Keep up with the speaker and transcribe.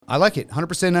I like it.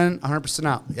 100% in, 100%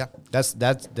 out. Yeah. That's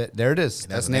there it is.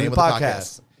 That's the name of the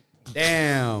podcast.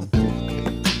 Damn.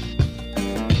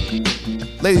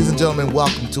 Ladies and gentlemen,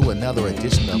 welcome to another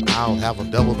edition of I'll Have a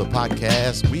Double the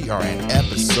podcast. We are in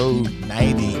episode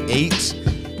 98.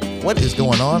 What is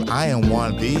going on? I am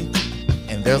Juan B,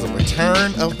 and there's a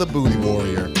return of the booty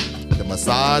warrior, the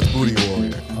massage booty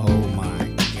warrior. Oh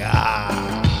my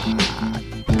God.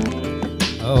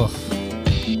 Oh.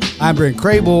 I'm Brent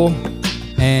Crable,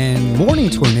 and morning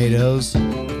tornadoes.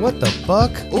 What the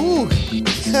fuck? Ooh,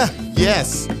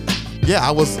 yes. Yeah,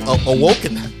 I was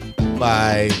awoken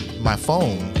by my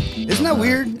phone. Isn't that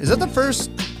weird? Is that the first?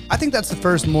 I think that's the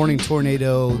first morning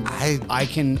tornado I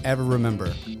can ever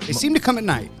remember. They seem to come at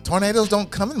night. Tornadoes don't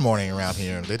come in the morning around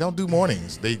here. They don't do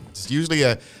mornings. It's usually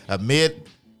a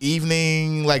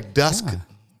mid-evening, like dusk,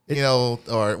 or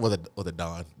the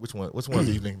dawn. Which one is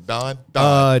evening? Dawn?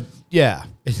 Yeah.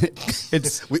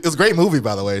 It was a great movie,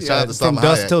 by the way. Shout out to From Salma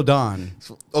Dusk Hayek. Till Dawn.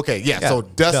 Okay, yeah. So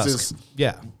dusk is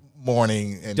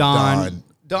morning and dawn.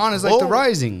 Dawn is like the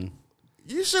rising.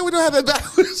 You sure we don't have that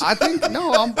backwards? I think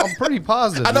I'm pretty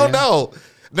positive. I don't know.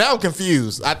 Now I'm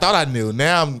confused. I thought I knew.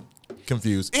 Now I'm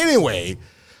confused. Anyway,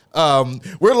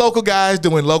 we're local guys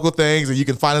doing local things, and you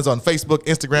can find us on Facebook,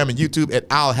 Instagram, and YouTube at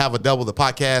I'll Have a Double the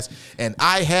podcast. And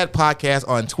I had podcasts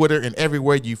on Twitter, and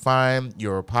everywhere you find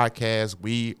your podcast,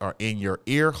 we are in your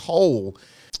ear hole.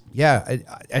 Yeah,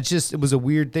 it was a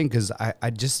weird thing because I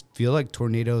just feel like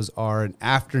tornadoes are an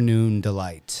afternoon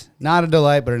delight. Not a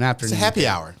delight, but an afternoon. It's a happy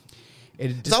hour.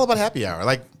 It's all about happy hour.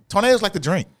 Like tornadoes like to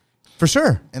drink. For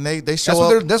sure. And they show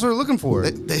up. That's what they're looking for.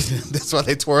 That's why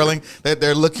they're twirling.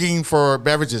 They're looking for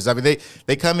beverages. I mean,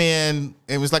 they come in,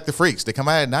 it was like the freaks. They come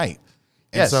out at night.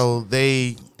 And so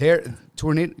they're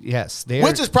tornado. Yes.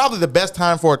 Which is probably the best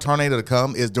time for a tornado to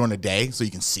come is during the day so you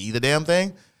can see the damn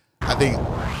thing. I think,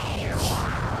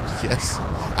 yes.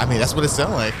 I mean, that's what it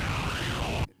sounds like.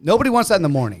 Nobody wants that in the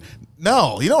morning.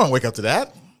 No, you don't want to wake up to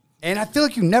that. And I feel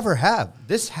like you never have.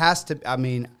 This has to,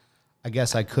 I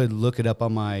guess I could look it up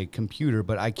on my computer,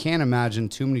 but I can't imagine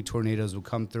too many tornadoes will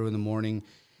come through in the morning.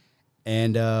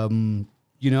 And, I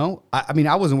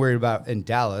wasn't worried about in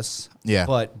Dallas. Yeah.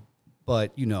 But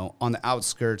on the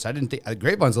outskirts, I didn't think,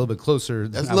 Grapevine's a little bit closer.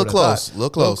 That's a little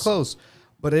close.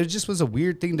 But it just was a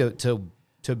weird thing to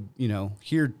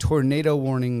hear tornado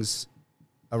warnings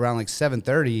around like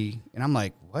 7:30. And I'm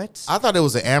like, what? I thought it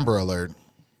was an Amber Alert.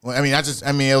 I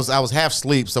was half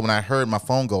asleep, so when I heard my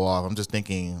phone go off, I'm just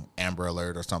thinking Amber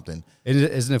Alert or something.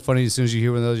 Isn't it funny? As soon as you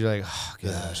hear one of those, you're like, oh,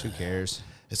 gosh, who cares?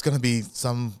 It's going to be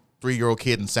some 3-year-old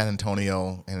kid in San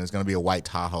Antonio, and it's going to be a white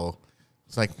Tahoe.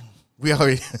 It's like,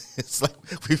 it's like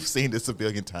we've seen this a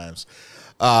billion times.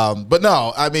 But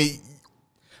no,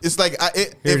 it's like.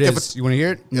 Here it is. You want to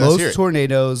hear it? Yeah, Most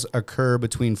tornadoes occur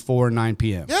between 4 and 9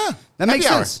 p.m. Yeah. That makes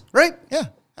sense, right? Yeah.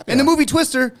 In the movie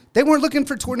Twister, they weren't looking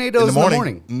for tornadoes in the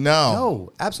morning.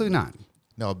 No, absolutely not.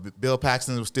 No, Bill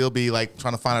Paxton would still be like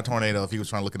trying to find a tornado if he was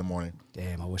trying to look in the morning.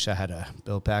 Damn, I wish I had a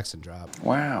Bill Paxton drop.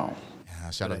 Wow. Yeah,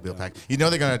 shout out to Bill Paxton. You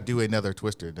know they're going to do another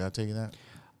Twister. Did I tell you that?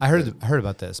 I heard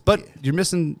about this, but you're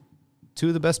missing two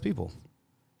of the best people.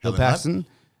 Bill Paxton?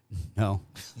 No.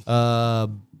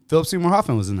 Philip Seymour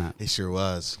Hoffman was in that. He sure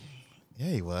was.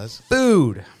 Yeah, he was.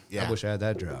 Food. Yeah. I wish I had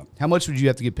that drop. How much would you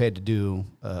have to get paid to do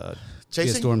be a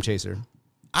storm chaser?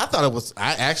 I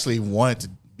actually wanted to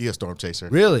be a storm chaser.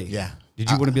 Really? Yeah. Did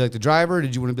you want to be like the driver?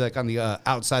 Did you want to be like on the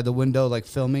outside the window, like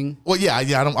filming? Well, yeah.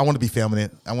 I want to be filming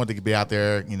it. I want to be out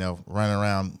there, running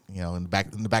around, in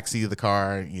the back seat of the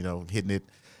car, hitting it.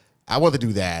 I want to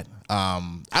do that. I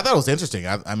thought it was interesting.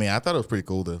 I thought it was pretty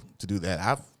cool to do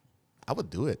that. I would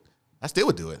do it. I still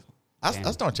would do it. I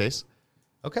storm chase.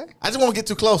 Okay. I just won't get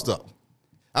too close though.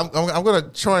 I'm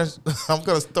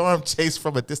gonna storm chase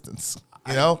from a distance.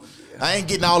 I ain't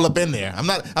getting all up in there. I'm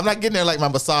not getting there like my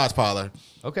massage parlor.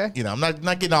 Okay. I'm not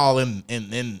getting all in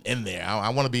there. I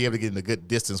want to be able to get in a good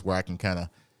distance where I can kind of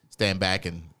stand back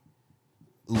and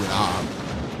ooh and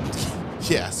ah.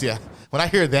 Yes, yeah. When I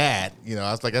hear that,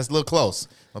 I was like, that's a little close.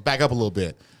 I'll back up a little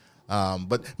bit.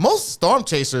 But most storm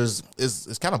chasers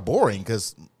is kind of boring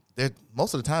because they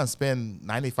most of the time spend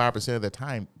 95% of their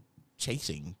time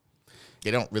chasing. They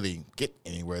don't really get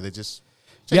anywhere. They're just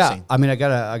chasing. Yeah,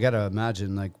 I gotta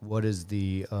imagine like what is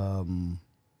the do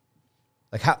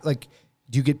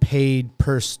you get paid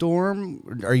per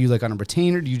storm? Are you like on a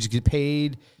retainer? Do you just get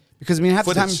paid? Because half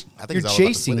the time you're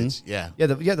chasing. Yeah,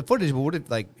 the footage. But what if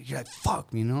you're like fuck,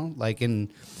 like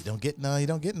and you don't get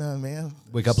none, man.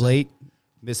 Wake up late,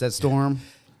 miss that storm.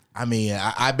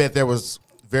 I bet there was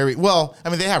very well.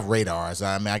 They have radars.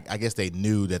 I guess they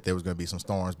knew that there was going to be some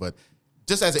storms, but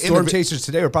just as an storm chasers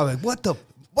today were probably like, what the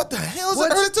What the hell is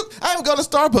it early? I haven't gone to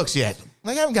Starbucks yet.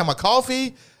 Like, I haven't got my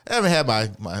coffee. I haven't had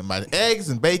my eggs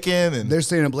and bacon. And they're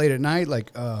staying up late at night,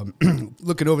 like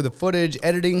looking over the footage,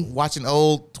 editing. watching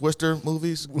old Twister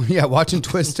movies. Yeah, watching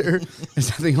Twister. Is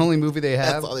that the only movie they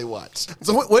have? That's all they watch.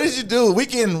 So what did you do?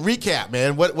 Weekend recap,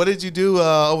 man. What did you do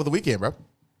over the weekend, bro?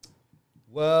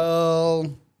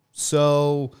 Well,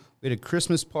 so we had a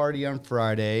Christmas party on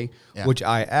Friday, which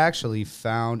I actually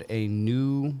found a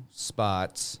new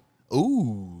spot.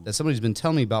 Ooh. That somebody's been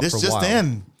telling me about This for a just while.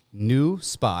 in. New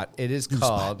spot. It is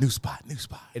called New spot.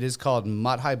 It is called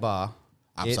Mathai Ba.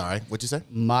 I'm sorry. What'd you say?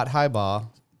 Mathai Ba.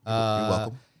 You're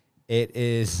welcome. It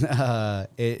is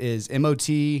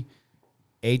MOTHAIBAI.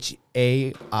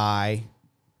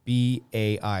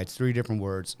 It's 3 different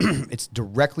words. It's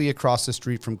directly across the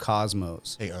street from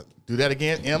Cosmos. Hey, do that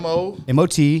again. MOT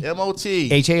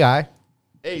MOTHAI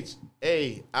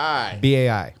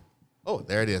HAI. Oh,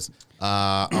 there it is.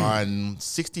 On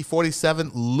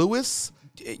 6047 Lewis.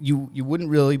 You wouldn't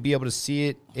really be able to see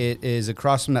it. It is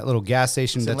across from that little gas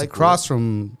station that's Lakewood. across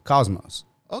from Cosmos.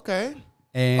 Okay.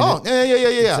 And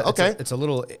Yeah. Okay. It's a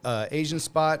little Asian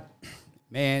spot.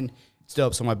 Man, it's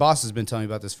dope. So my boss has been telling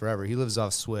me about this forever. He lives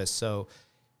off Swiss. So,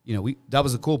 that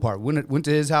was the cool part. Went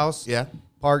to his house. Yeah.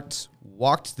 Parked,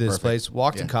 walked to this Perfect. place,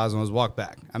 walked to Yeah. Cosmos, walked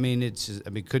back. I mean,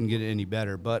 couldn't get it any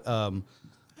better. But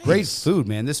great food,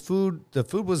 man. The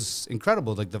food was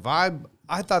incredible. Like the vibe,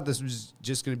 I thought this was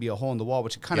just going to be a hole in the wall,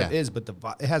 which it kind of is, but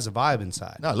it has a vibe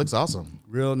inside. No, it looks awesome.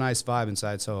 Real nice vibe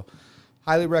inside. So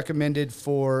highly recommended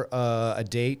for a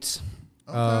date.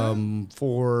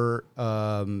 For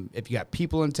if you got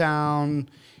people in town,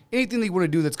 anything that you want to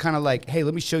do that's kind of like, hey,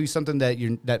 let me show you something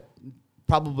that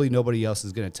probably nobody else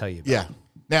is going to tell you about. Yeah.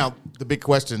 Now, the big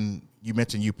question, you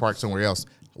mentioned you parked somewhere else.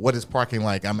 What is parking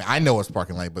like? I mean, I know it's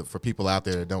parking like, but for people out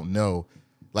there that don't know,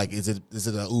 like, is it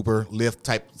an Uber, Lyft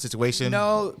type situation?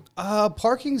 No,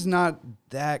 parking's not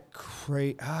that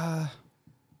crazy. I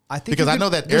think Because I know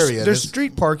that area. There's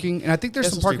street parking, and I think there's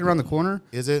some parking street around the corner.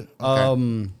 Is it?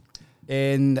 Okay.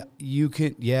 And you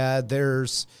can,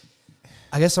 there's,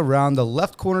 I guess around the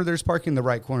left corner there's parking, the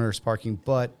right corner is parking,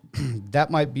 but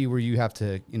that might be where you have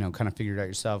to, kind of figure it out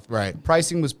yourself. Right.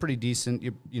 Pricing was pretty decent.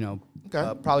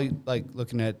 Okay. Probably like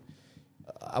looking at,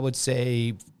 I would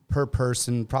say per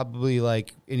person, probably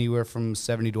like anywhere from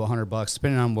 $70 to $100,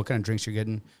 depending on what kind of drinks you're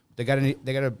getting. They got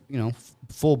a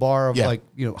full bar of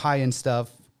high end stuff,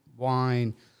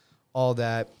 wine, all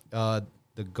that. The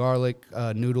garlic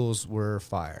noodles were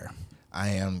fire.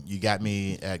 You got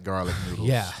me at garlic noodles.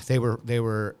 Yeah, they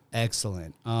were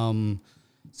excellent.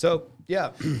 So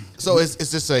yeah. So is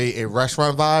this a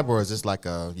restaurant vibe, or is this like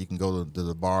you can go to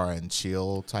the bar and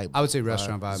chill type? I would say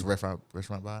restaurant vibe. It's restaurant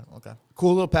vibe. Okay.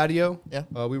 Cool little patio. Yeah.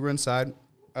 We were inside.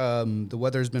 The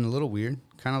weather's been a little weird,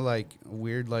 kind of like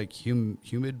weird, like humid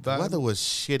vibe. The weather was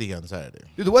shitty on Saturday.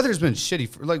 Dude, the weather's been shitty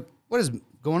for like, what is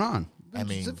going on? I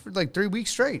mean, for like 3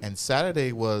 weeks straight. And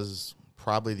Saturday was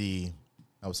probably the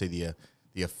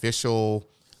official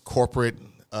corporate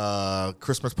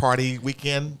Christmas party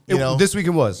weekend. This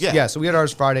weekend was. Yeah. So we had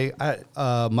ours Friday.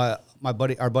 Our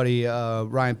buddy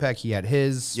Ryan Peck, he had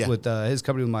his with his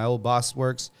company with my old boss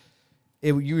works.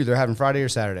 You either having Friday or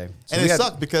Saturday. So and it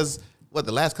sucked because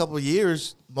the last couple of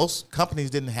years, most companies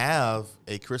didn't have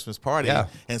a Christmas party. Yeah.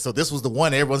 And so this was the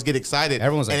one everyone's get excited.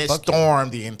 Everyone's like, and it fuck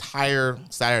stormed the entire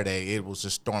Saturday. It was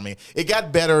just storming. It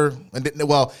got better.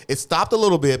 It stopped a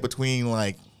little bit between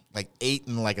like 8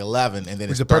 and like 11. And then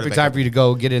It's the perfect time for you to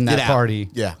go get in that party.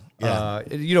 Yeah.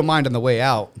 You don't mind on the way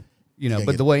out,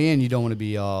 but the way in, you don't want to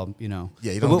be all, Yeah,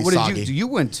 you don't want to be What soggy. did you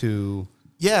went to?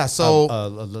 Yeah, so a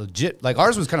legit, like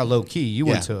ours was kind of low key. You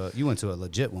went to a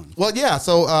legit one. well, yeah.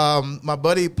 So my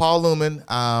buddy Paul Newman,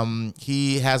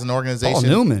 he has an organization. Paul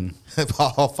Newman.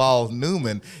 Paul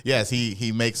Newman. Yes,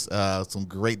 he makes some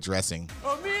great dressing.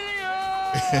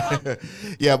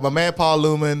 Yeah, my man Paul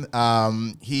Newman,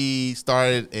 he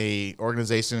started a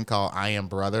organization called I Am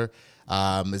Brother.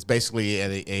 It's basically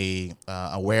a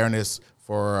awareness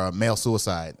for male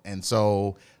suicide, and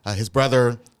so his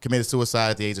brother committed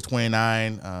suicide at the age of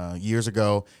 29 years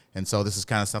ago, and so this is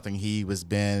kind of something he was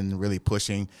been really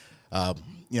pushing.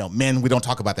 Men, we don't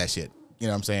talk about that shit. You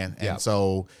know what I'm saying? Yeah. And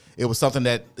so it was something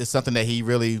that he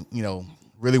really,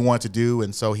 really wanted to do,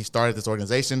 and so he started this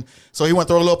organization. So he went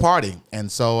through a little party,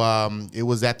 and so it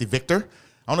was at the Victor.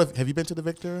 I don't know. Have you been to the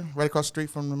Victor, right across the street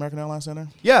from the American Airlines Center?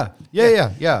 Yeah.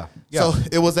 So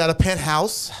it was at a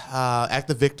penthouse at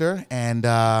the Victor, and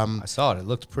I saw it. It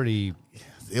looked pretty.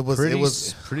 It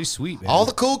was pretty sweet, man. all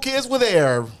the cool kids were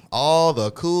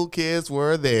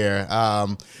there.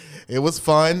 It was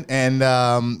fun,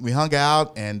 and we hung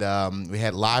out, and we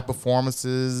had live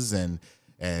performances and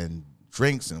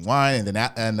drinks and wine,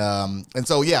 and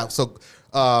so yeah. So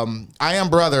I Am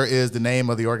Brother is the name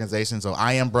of the organization. So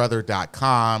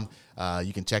IamBrother.com.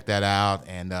 You can check that out.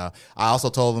 And I also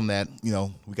told him that,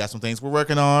 we got some things we're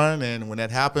working on. And when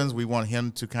that happens, we want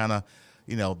him to kind of,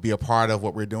 be a part of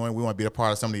what we're doing. We want to be a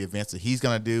part of some of the events that he's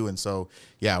going to do. And so,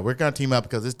 yeah, we're going to team up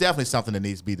because it's definitely something that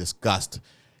needs to be discussed.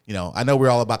 I know we're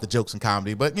all about the jokes and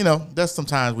comedy, but, there's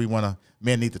sometimes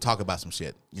men need to talk about some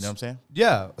shit. You know what I'm saying?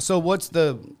 Yeah. So what's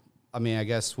I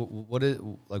guess,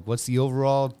 what's the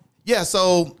overall? Yeah,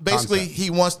 so basically concept?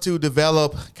 He wants to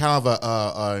develop kind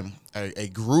of a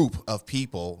group of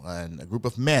people and a group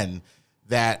of men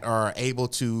that are able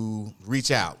to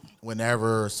reach out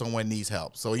whenever someone needs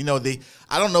help. So, I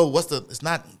don't know it's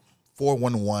not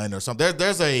 411 or something.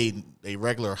 There's a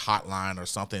regular hotline or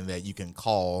something that you can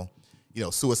call,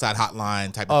 suicide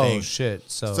hotline type of thing. Oh, shit.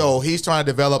 So he's trying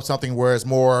to develop something where it's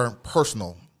more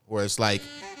personal, where it's like,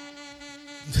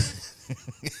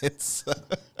 it's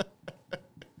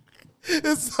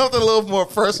something a little more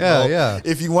personal. Yeah.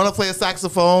 If you want to play a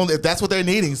saxophone, if that's what they're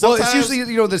needing. Well, Sometimes, it's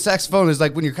usually, the saxophone is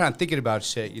like when you're kind of thinking about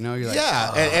shit, you're like,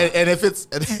 yeah. And if it's,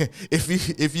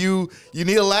 if you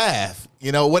need a laugh,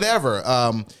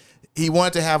 whatever. He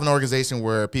wanted to have an organization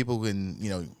where people can,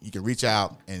 you can reach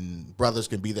out and brothers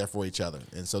can be there for each other.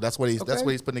 And so that's what he's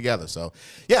putting together. So,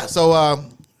 yeah. So, I'm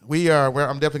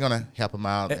definitely going to help him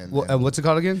out. And what's it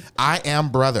called again? I Am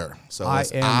Brother. So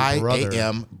it's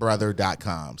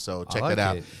IamBrother.com. So check that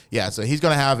out. It. Yeah, so he's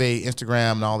going to have a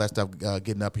Instagram and all that stuff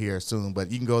getting up here soon.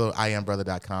 But you can go to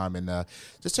IamBrother.com and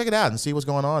just check it out and see what's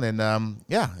going on. And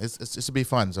it's to be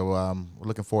fun. So we're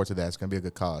looking forward to that. It's going to be a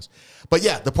good cause. But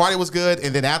yeah, the party was good.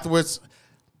 And then afterwards,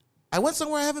 I went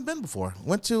somewhere I haven't been before.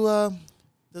 Went to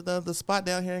the spot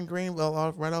down here in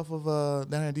Greenville, right off of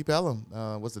down here in Deep Ellum.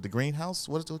 What's it? The Greenhouse?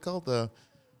 What is it called? The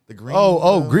Green.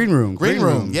 Green Room. Green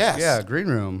Room. Yes. Yeah, Green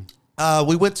Room.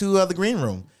 We went to the Green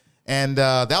Room, and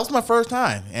that was my first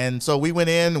time. And so we went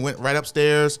right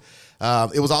upstairs.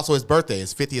 It was also his birthday,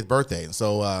 his 50th birthday, and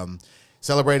so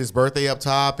celebrated his birthday up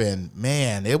top. And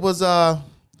man, it was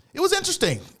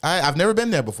interesting. I've never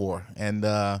been there before, and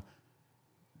yeah,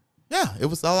 it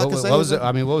was all I can say. What was it?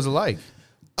 I mean, what was it like?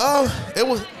 It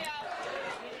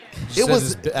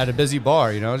was at a busy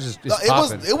bar, just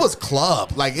it was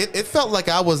club. Like it felt like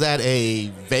I was at a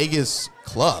Vegas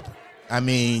club. I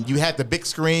mean, you had the big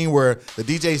screen where the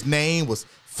DJ's name was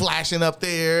flashing up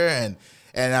there, and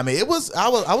I mean, I was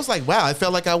like, wow, I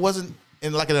felt like I wasn't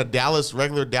in like in a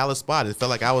regular Dallas spot. It felt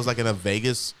like I was like in a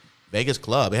Vegas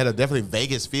club. It had a definitely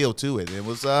Vegas feel to it. It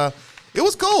was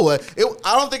cool. I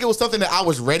don't think it was something that I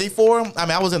was ready for. I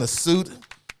mean, I was in a suit.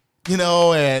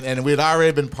 And we'd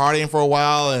already been partying for a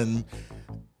while, and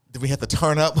we had to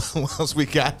turn up once we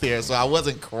got there. So I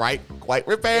wasn't quite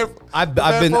prepared. I've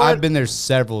been there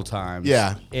several times.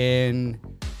 Yeah, and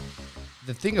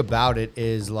the thing about it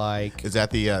is like, is that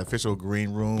the official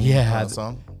Green Room?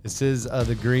 Song. This is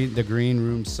the Green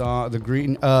Room song. The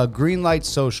Green Light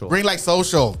Social. Green Light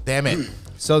Social. Damn it.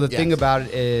 So the thing about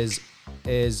it is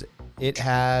it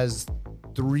has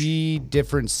 3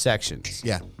 different sections.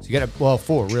 Yeah. So you got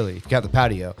 4 really. If you got the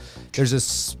patio. There's a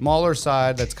smaller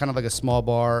side that's kind of like a small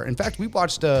bar. In fact, we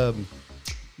watched the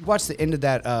end of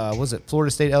that. Was it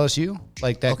Florida State LSU?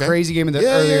 Like that crazy game in the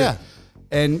earlier. Yeah.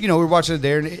 And we were watching it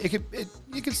there, and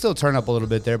you could still turn up a little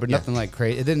bit there, but nothing like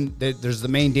crazy. And then there's the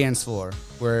main dance floor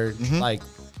where like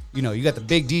you got the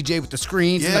big DJ with the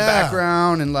screens in the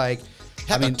background, and like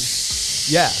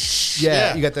Yeah.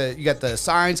 You got the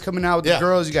signs coming out with the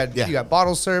girls. You got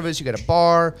bottle service. You got a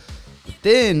bar. But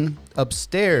then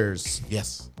upstairs,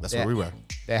 yes, that's where we were.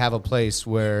 They have a place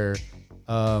where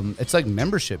it's like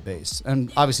membership based,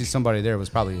 and obviously somebody there was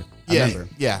probably a member.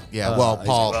 Yeah. Well,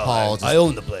 Paul, I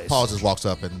own the place. Paul just walks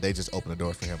up and they just open the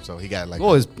doors for him, so he got like.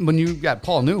 Well, when you got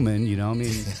Paul Newman, I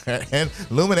mean, and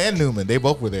Lumen and Newman, they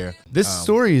both were there. This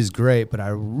story is great, but I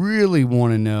really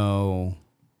want to know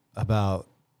about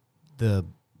the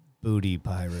Booty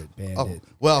Pirate Bandit. Oh,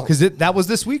 well, because that was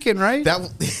this weekend, right? I'm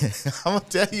gonna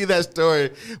tell you that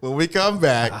story when we come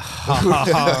back.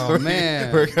 Oh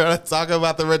man, we're gonna talk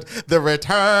about the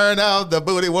return of the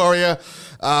Booty Warrior.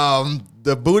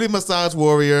 The Booty Massage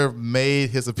Warrior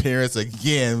made his appearance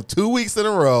again 2 weeks in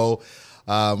a row.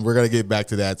 We're gonna get back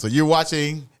to that. So you're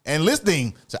watching and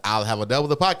listening to I'll Have a Double,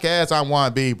 the podcast. I'm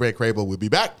Juan B. Brett Crable. We'll be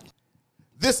back.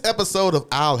 This episode of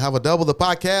I'll Have a Double, the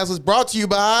podcast, is brought to you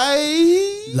by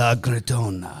La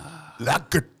Gratona. La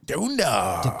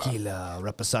Gratona. Tequila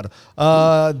Reposado.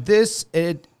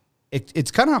 It's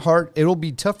kind of hard. It'll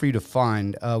be tough for you to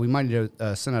find. We might need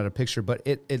to send out a picture, but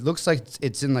it looks like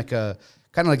it's in like a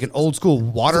kind of like an old school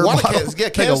water bottle.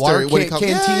 Canteen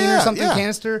or something,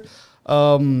 canister.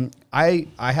 I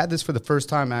had this for the first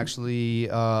time actually.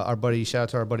 Shout out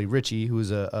to our buddy Richie, who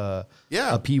was a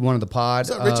P1 of the pod.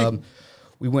 What's up, Richie?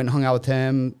 We went and hung out with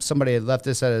him. Somebody had left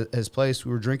this at his place.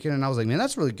 We were drinking, and I was like, man,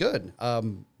 that's really good.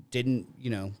 Didn't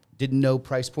know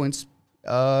price points.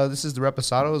 This is the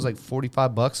Reposado. It was like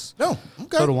 $45. No,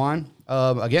 okay. Total wine.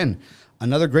 Again,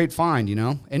 another great find.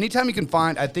 Anytime you can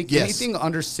find, I think anything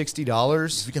under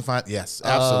 $60. If you can find, yes,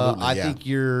 absolutely. I think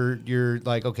you're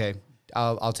like, okay,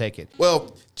 I'll take it.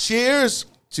 Well, cheers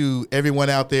to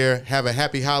everyone out there. Have a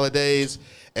happy holidays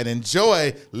and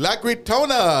enjoy La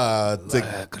Gritona,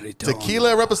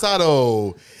 Tequila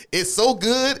Reposado. It's so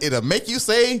good, it'll make you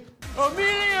say,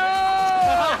 Emilio!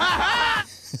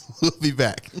 We'll be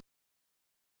back.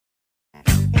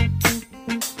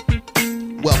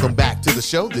 Welcome back to the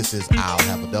show. This is I'll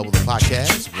Have a Double, the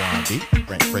podcast. Ron B,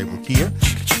 Brent Fraybrook here.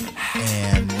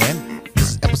 And man,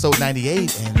 this is episode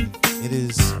 98, and it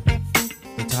is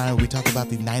the time we talk about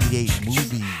the 98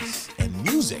 movies and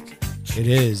music. It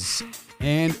is.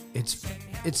 And it's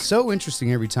so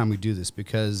interesting every time we do this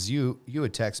because you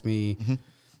would text me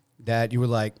that you were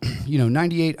like,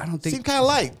 98, I don't think. Seemed kind of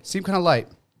light.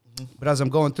 But as I'm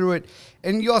going through it,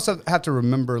 and you also have to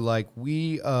remember, like,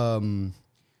 we, I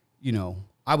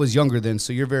was younger then,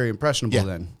 so you're very impressionable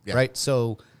then, right?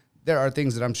 So there are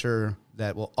things that I'm sure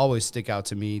that will always stick out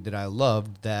to me that I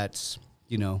loved that,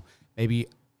 maybe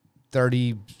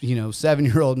 30,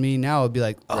 7-year-old me now would be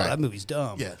like, oh, that movie's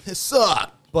dumb. Yeah, it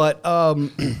sucked. But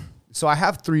so I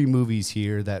have 3 movies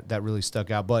here that really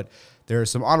stuck out, but there are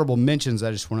some honorable mentions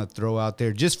I just want to throw out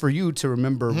there just for you to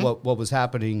remember what was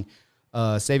happening.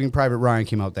 Saving Private Ryan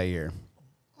came out that year.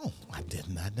 Oh, I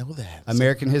did not know that.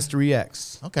 American History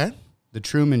X. Okay. The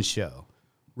Truman Show.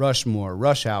 Rushmore.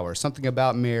 Rush Hour. Something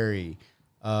About Mary.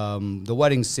 The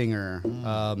Wedding Singer.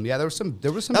 There was some.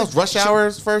 That was Rush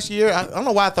Hour's first year. I don't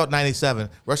know why I thought 97.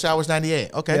 Rush Hour's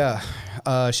 98. Okay. Yeah.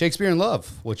 Shakespeare in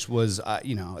Love, which was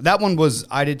that one was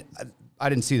I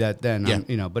didn't see that then.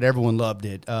 But everyone loved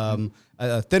it.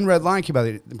 Thin Red Line came out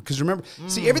because remember,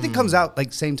 see everything comes out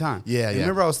like same time. Yeah.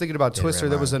 Remember, I was thinking about Thin Twister.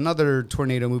 Red There was Line. another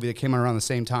tornado movie that came out around the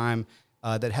same time.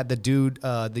 That had the dude,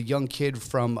 the young kid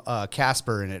from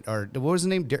Casper in it, or what was the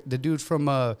name? The dude from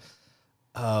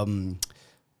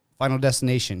Final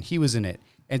Destination. He was in it,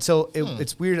 and so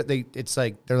it's weird that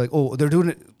they're like, oh, they're doing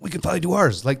it. We can probably do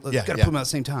ours. Like, gotta put them out at the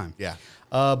same time. Yeah.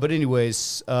 But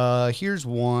anyways, here's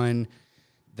one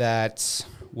that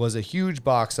was a huge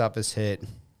box office hit.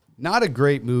 Not a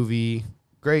great movie,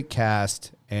 great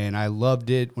cast, and I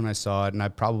loved it when I saw it, and I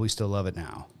probably still love it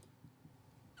now.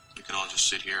 We can all just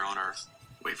sit here on Earth,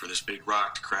 wait for this big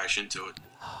rock to crash into it,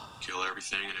 kill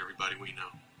everything and everybody we know.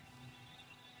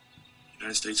 The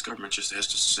United States government just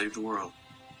asked us to save the world.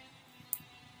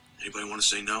 Anybody want to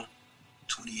say no?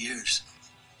 20 years.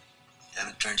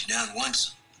 Haven't turned you down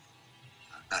once.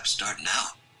 I'm about to start now.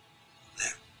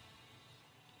 There.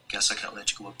 Guess I can't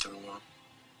let you go up there alone.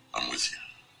 I'm with you.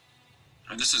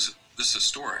 And this is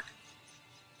historic.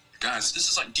 Guys, this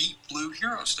is like deep blue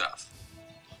hero stuff.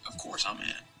 Of course I'm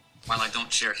in. While I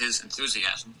don't share his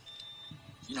enthusiasm,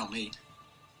 you know me.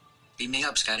 Beat me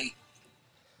up, Scotty.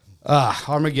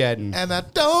 Armageddon. And I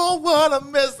don't want to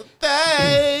miss a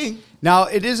thing. Now,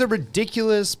 it is a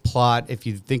ridiculous plot if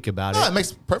you think about No, it. it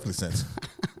makes perfect sense.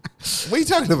 What are you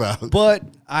talking about? But,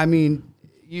 I mean,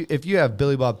 if you have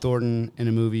Billy Bob Thornton in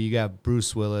a movie, you got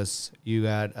Bruce Willis, you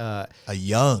got A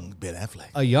young Ben Affleck.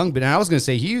 a young Ben. And I was going to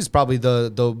say he was probably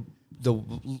the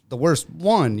worst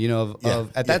one,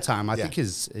 at that time. I think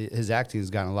his acting has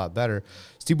gotten a lot better.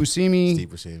 Steve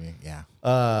Buscemi,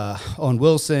 Owen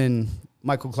Wilson,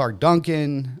 Michael Clark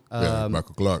Duncan,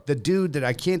 Michael Clark. the dude that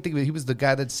I can't think of. He was the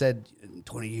guy that said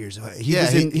 20 years.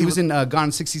 He was in Gone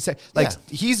in 60 Seconds. Like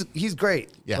he's great.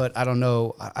 Yeah. But I don't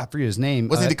know. I forget his name.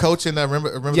 Wasn't he the coach in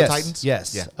Remember the Titans?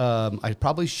 Yes. Yeah. I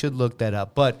probably should look that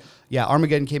up. But yeah,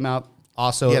 Armageddon came out.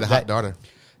 Also, He had a hot daughter.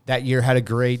 That year had a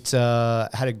great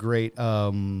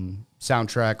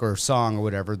soundtrack or song or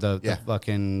whatever. The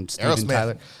fucking Steven Aerosmith.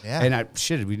 Tyler. Yeah. And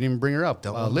we didn't even bring her up.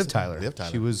 Liv Tyler. Liv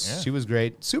Tyler. She was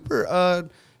great. Super.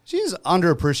 She's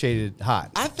underappreciated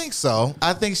hot. I think so.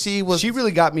 I think she was. She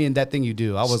really got me in That Thing You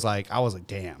Do. I was like,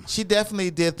 damn. She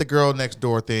definitely did the girl next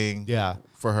door thing. Yeah.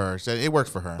 For her, so it worked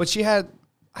for her. But she had,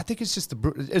 I think it's just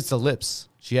it's the lips.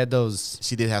 She had those.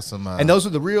 She did have some. And those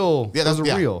were the real. Yeah, those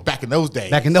were real. Back in those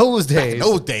days. Back in those days.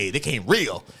 They came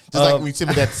real. Just like when you see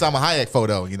me that Salma Hayek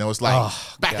photo, it's like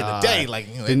back in the day,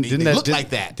 like they looked like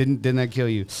that. Didn't that kill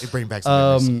you? They bring back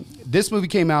some memories. This movie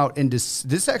came out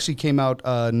this actually came out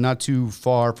not too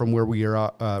far from where we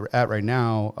are at right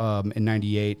now in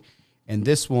 '98, and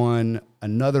this one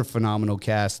another phenomenal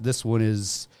cast. This one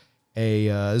is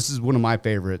this is one of my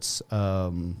favorites.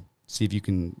 See if you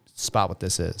can spot what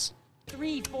this is.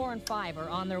 3, 4, and 5 are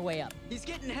on their way up. He's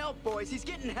getting help, boys. He's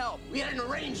getting help. We had an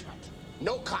arrangement.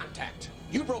 No contact.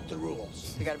 You broke the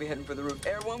rules. We gotta be heading for the roof.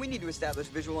 Air 1, we need to establish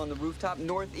visual on the rooftop,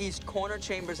 northeast corner,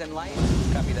 chambers and light.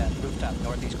 Copy that. Rooftop,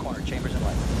 northeast corner, chambers and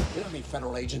light. You know how many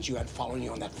federal agents you had following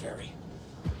you on that ferry?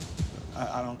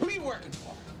 I don't. Who are you working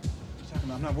for?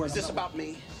 I'm not worried. Is this about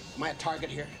me? Am I a target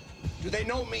here? Do they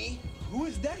know me? Who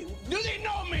is that? Do they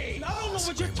know me? I don't know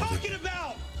what you're talking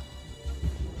about.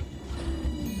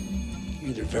 You're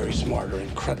either very smart or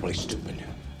incredibly stupid.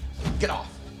 Get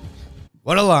off.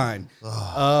 What a line.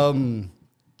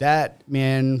 That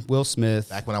man, Will Smith,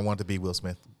 Back when I wanted to be Will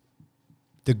Smith.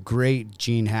 the great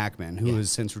Gene Hackman, who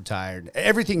has since retired.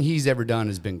 Everything he's ever done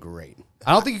has been great.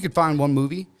 I don't think you could find one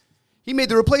movie. He made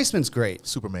The Replacements great.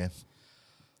 Superman.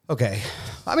 Okay.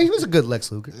 I mean, he was a good Lex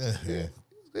Luthor. Yeah.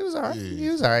 It was all right. He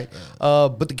was all right.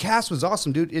 But the cast was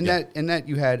awesome, dude. In that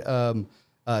you had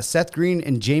Seth Green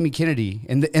and Jamie Kennedy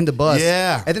in the bus.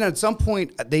 Yeah. And then at some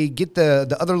point they get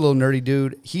the other little nerdy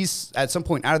dude. He's at some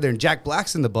point out of there, and Jack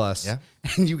Black's in the bus. Yeah.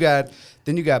 And you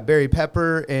got Barry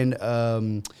Pepper and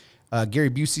Gary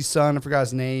Busey's son. I forgot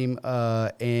his name.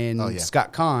 And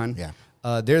Scott Conn.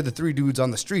 Yeah. They're the three dudes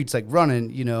on the streets like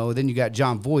running. Then you got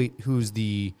John Voight, who's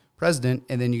the president,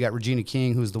 and then you got Regina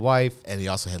King, who's the wife. And he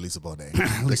also had Lisa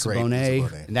Bonet. Lisa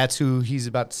Bonet. And that's who he's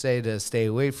about to say to stay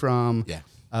away from. Yeah.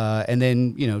 And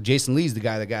then, Jason Lee's the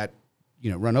guy that got,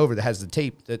 run over, that has the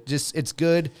tape. That just, it's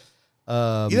good. You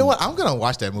know what? I'm going to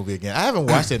watch that movie again. I haven't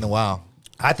watched it in a while.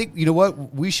 I think, you know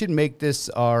what? We should make this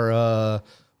like a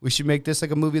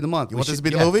movie of the month. You want this to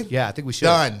be the movie? Yeah, I think we should.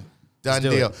 Done Let's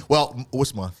do deal. it. Well,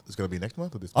 which month? It's going to be next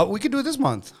month or this Oh, month? we could do it this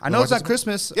month. I know wanna it's watch not this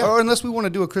Christmas, Yeah. or unless we want to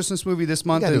do a Christmas movie this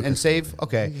month gotta do a and Christmas save. movie.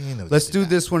 Okay, You know let's to do do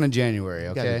this one in January.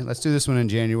 gotta Okay, do- let's do this one in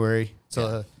January.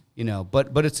 So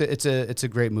but it's a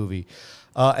great movie.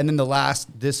 And then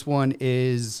this one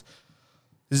is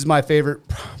my favorite,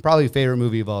 probably favorite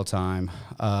movie of all time.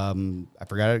 I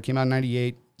forgot it came out in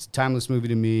 '98. It's a timeless movie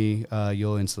to me.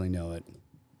 You'll instantly know it.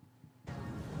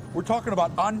 We're talking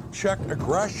about unchecked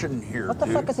aggression here. What the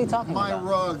fuck is he talking My about?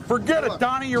 rug. Forget it,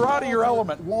 Donnie. You're out of your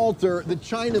element. Walter, the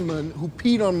Chinaman who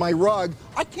peed on my rug,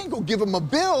 I can't go give him a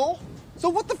bill. So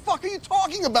what the fuck are you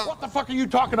talking about? What the fuck are you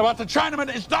talking about? The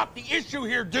Chinaman is not the issue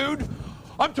here, dude.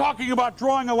 I'm talking about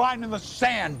drawing a line in the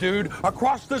sand, dude.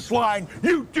 Across this line,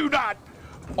 you do not.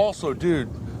 Also, dude,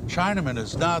 Chinaman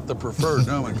is not the preferred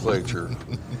nomenclature.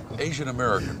 Asian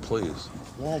American, please.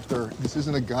 Walter, this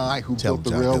isn't a guy who Tell built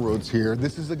the him, John railroads here.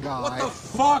 This is a guy. What the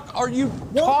fuck are you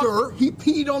Walter, he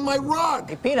peed on my rug.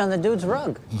 He peed on the dude's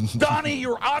rug. Donnie,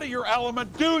 you're out of your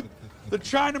element, dude. The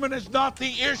Chinaman is not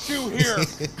the issue here.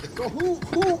 Who?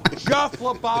 Jeff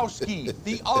Lebowski,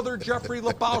 the other Jeffrey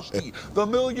Lebowski, the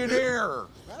millionaire.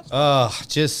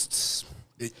 Just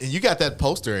And you got that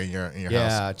poster in your house.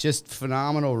 yeah, just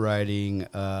phenomenal writing.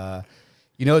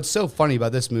 What's so funny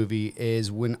about this movie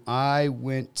is when I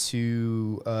went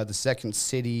to the Second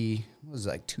City, what was it,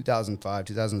 like 2005,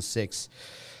 2006,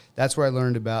 that's where I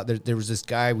learned about, there was this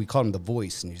guy, we called him The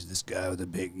Voice, and he's this guy with a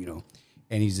big,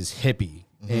 and he's this hippie.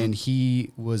 Mm-hmm. And he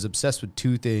was obsessed with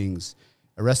two things,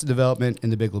 Arrested Development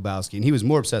and The Big Lebowski. And he was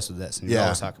more obsessed with this, and we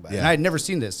always talk about it. Yeah. And I had never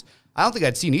seen this. I don't think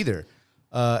I'd seen either.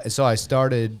 And so I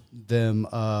started them,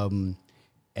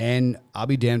 and I'll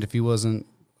be damned if he wasn't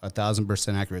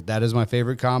 1,000% accurate. That is my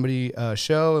favorite comedy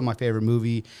show and my favorite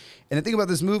movie. And the thing about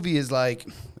this movie is, like,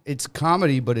 it's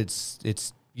comedy, but it's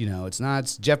not.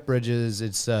 It's Jeff Bridges.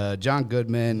 It's John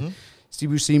Goodman. Steve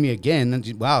Buscemi again.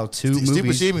 Wow, two Steve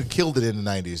movies. Buscemi killed it in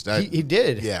the 90s. He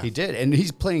did. Yeah. He did. And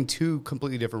he's playing two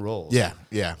completely different roles. Yeah,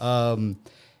 yeah.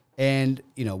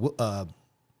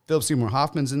 Philip Seymour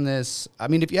Hoffman's in this. I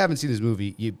mean, if you haven't seen this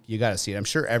movie, you got to see it. I'm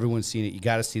sure everyone's seen it. You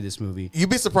got to see this movie. You'd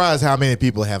be surprised how many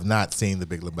people have not seen The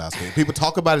Big Lebowski. People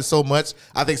talk about it so much.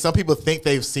 I think some people think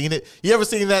they've seen it. You ever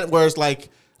seen that where it's like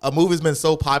a movie's been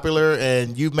so popular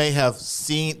and you may have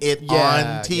seen it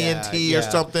on TNT or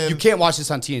something? You can't watch this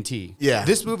on TNT. Yeah.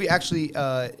 This movie actually,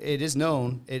 it is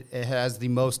known, it has the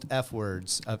most F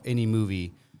words of any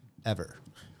movie ever.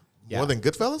 More than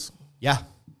Goodfellas? Yeah.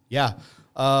 Yeah.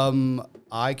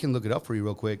 I can look it up for you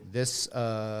real quick. This,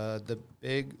 the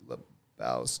Big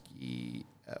Lebowski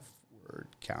F word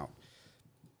count.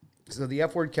 So the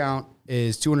F word count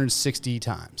is 260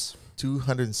 times.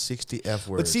 260 F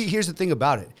words. But see, here's the thing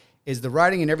about it, is the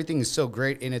writing and everything is so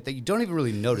great in it that you don't even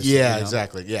really notice it. Yeah,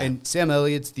 exactly, yeah. And Sam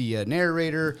Elliott's the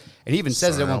narrator, and he even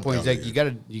says it at one point, he's like,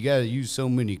 you gotta use so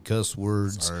many cuss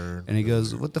words. And he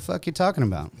goes, what the fuck you talking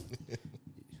about?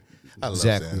 I love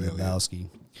Exactly, Sam Elliott. Lebowski.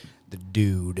 The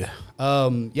dude.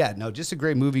 Just a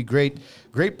great movie. Great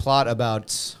plot about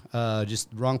just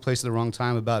wrong place at the wrong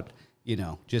time, about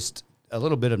just a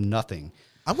little bit of nothing.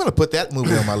 I'm gonna put that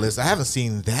movie on my list. I haven't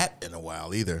seen that in a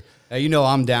while either.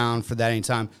 I'm down for that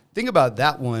anytime. Thing about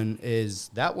that one is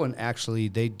actually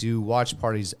they do watch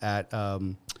parties at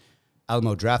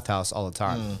Alamo Draft House all the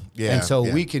time. And so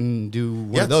we can do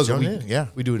one of those.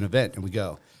 We do an event and we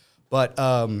go. But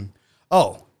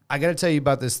I got to tell you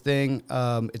about this thing.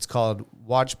 It's called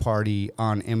Watch Party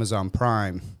on Amazon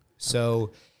Prime.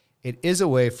 So it is a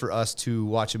way for us to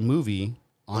watch a movie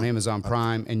on Amazon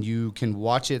Prime, and you can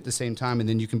watch it at the same time, and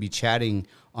then you can be chatting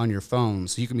on your phone.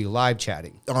 So you can be live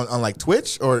chatting on like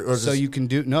Twitch or so you can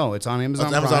do it's on Amazon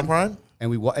Prime. Amazon Prime,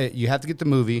 and you have to get the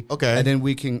movie. Okay, and then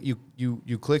we can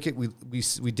you click it. We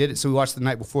did it. So we watched the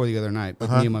night before the other night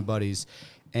with me and my buddies,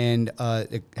 and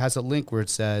it has a link where it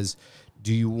says,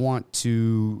 "Do you want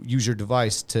to use your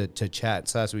device to chat?"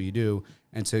 So that's what you do.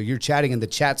 And so you're chatting, and the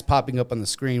chat's popping up on the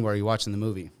screen while you're watching the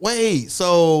movie. Wait,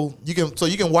 so you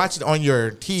can watch it on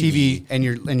your TV and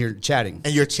you're chatting,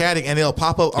 and it'll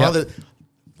pop up on the.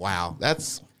 Wow,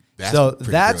 that's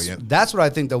brilliant. That's what I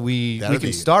think that we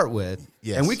can start with.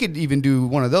 Yes. And we could even do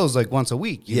one of those like once a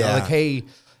week. You know, like, hey,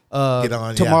 get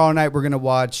on, tomorrow night we're gonna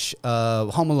watch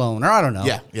Home Alone, or I don't know.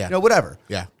 Yeah. Whatever.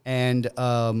 Yeah. And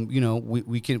we'll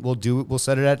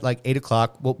set it at like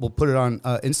 8:00. We'll put it on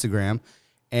Instagram.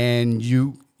 And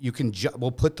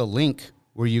we'll put the link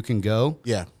where you can go.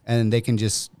 Yeah. And they can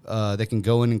just they can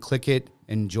go in and click it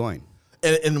and join.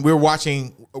 And we're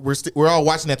watching. We're all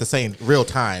watching at the same real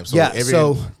time. So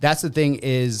so that's the thing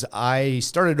is I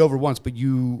started over once, but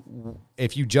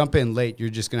if you jump in late, you're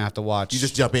just gonna have to watch. You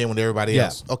just jump in with everybody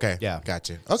else. Okay. Yeah.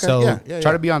 Gotcha. Okay. So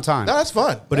try to be on time. No, that's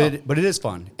fun. But it is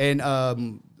fun.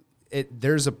 And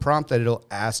there's a prompt that it'll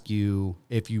ask you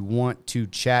if you want to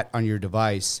chat on your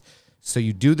device. So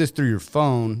you do this through your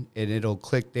phone, and it'll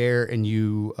click there, and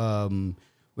you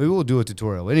maybe we'll do a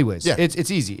tutorial. Anyways,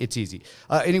 it's easy. It's easy.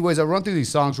 Anyways, I'll run through these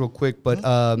songs real quick, but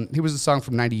here was a song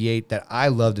from '98 that I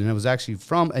loved, and it was actually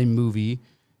from a movie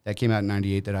that came out in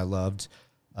 '98 that I loved,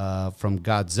 from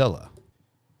Godzilla.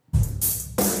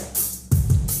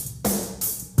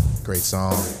 Great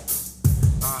song.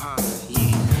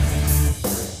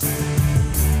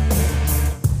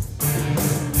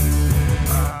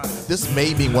 This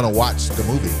made me want to watch the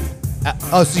movie.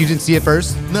 So you didn't see it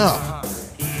first? No.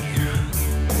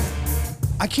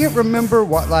 I can't remember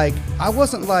what, like, I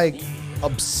wasn't like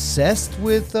obsessed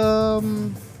with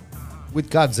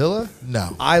Godzilla.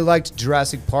 No. I liked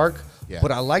Jurassic Park, Yeah.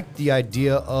 but I liked the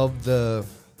idea of the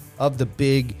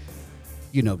big,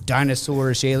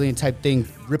 dinosaurish alien type thing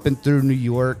ripping through New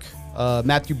York.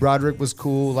 Matthew Broderick was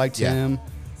cool, liked him.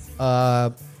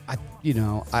 I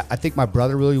think my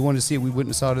brother really wanted to see it. We went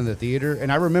and saw it in the theater,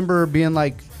 and I remember being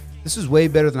like, "This is way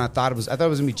better than I thought it was." I thought it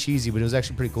was gonna be cheesy, but it was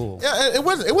actually pretty cool. Yeah, it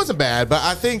wasn't bad, but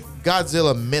I think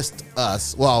Godzilla missed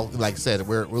us. Well, like I said,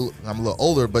 I'm a little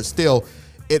older, but still,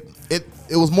 it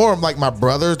was more like my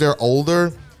brothers. They're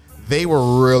older. They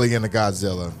were really into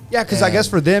Godzilla. Yeah, because I guess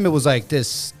for them it was like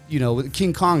this.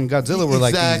 King Kong and Godzilla were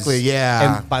like exactly, these,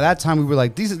 yeah. And by that time we were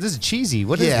like, this is cheesy.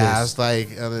 What is this? Yeah, it's like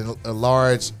a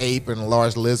large ape and a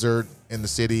large lizard in the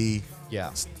city.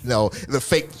 Yeah. The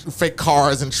fake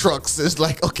cars and trucks. It's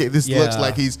like, okay, this looks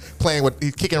like he's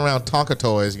kicking around Tonka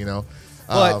toys,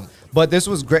 But this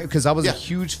was great because I was a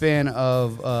huge fan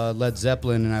of Led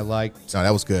Zeppelin, and I liked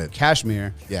that was good.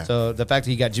 Kashmir. Yeah. So the fact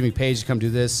that he got Jimmy Page to come do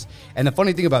this, and the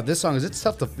funny thing about this song is it's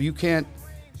tough you can't.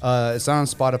 It's not on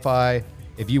Spotify.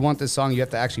 If you want this song, you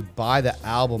have to actually buy the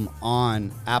album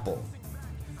on Apple.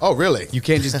 Oh, really? You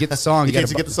can't just get the song. You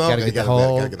gotta get the song. You gotta get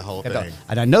the whole thing.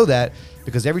 And I know that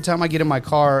because every time I get in my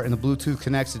car and the Bluetooth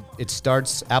connects, it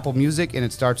starts Apple Music, and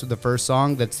it starts with the first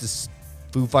song. That's this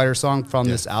Foo Fighter song from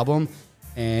this album.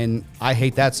 And I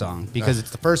hate that song because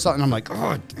it's the first song, and I'm like,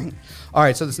 oh, dang. All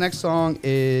right, so this next song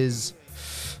is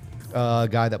a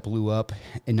guy that blew up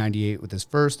in '98 with his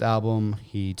first album.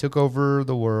 He took over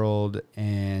the world,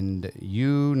 and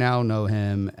you now know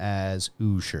him as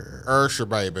Usher. Usher,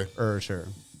 baby. Usher.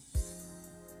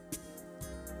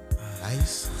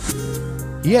 Nice.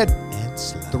 He had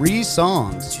 3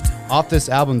 songs off this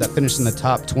album that finished in the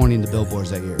top 20 in the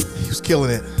Billboards that year. He was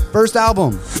killing it. First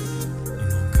album.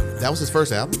 That was his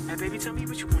first album?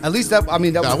 At least that. I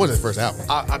mean, that wasn't his first album.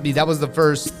 I mean, that was the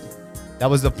first. That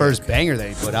was the first banger that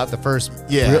he put out. The first,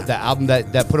 the album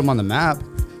that put him on the map.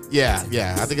 Yeah.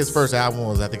 I think his first album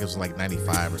was, like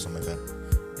 '95 or something like that.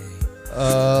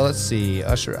 Let's see,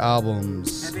 Usher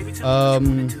albums.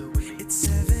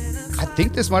 I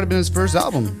think this might have been his first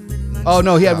album. Oh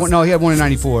no, he had one. No, he had one in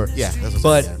 '94. Yeah, that's what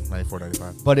but 94,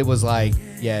 95. but it was like,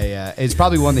 yeah. It's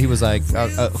probably one that he was like,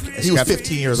 he was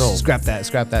 15 years old. Scrap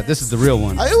that. This is the real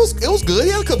one. It was good.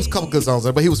 He had a couple good songs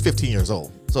there, but he was 15 years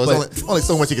old. So it's only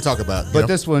so much you can talk about. But you know?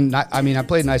 this one, I mean, I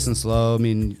played Nice and Slow. I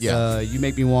mean, Yeah. You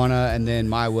Make Me Wanna, and then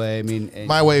My Way. I mean,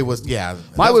 My Way was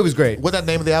My Way was great. What's that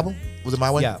name of the album? Was it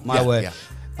My Way? Yeah, My Way.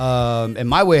 Yeah. And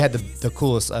My Way had the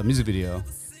coolest music video.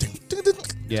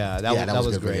 Yeah, that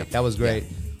was great. Video. That was great.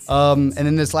 And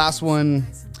then this last one,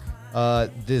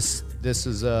 this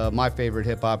is my favorite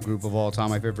hip hop group of all time,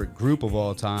 my favorite group of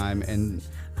all time, and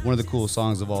one of the coolest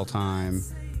songs of all time.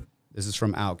 This is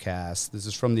from Outkast. This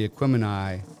is from the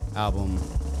Aquemini album.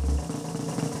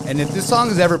 And if this song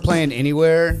is ever playing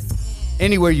anywhere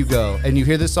you go, and you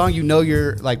hear this song, you know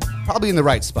you're like probably in the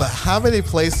right spot. But how many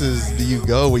places do you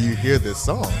go where you hear this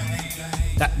song?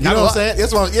 You know what I'm saying?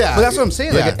 That's what But that's what I'm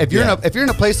saying. Like if you're in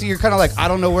a place that you're kind of like, I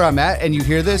don't know where I'm at, and you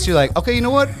hear this, you're like, okay, you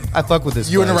know what? I fuck with this.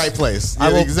 You're place. in the right place.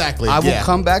 Exactly. I will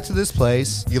come back to this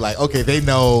place. You're like, okay, they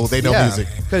know music.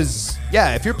 Because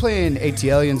if you're playing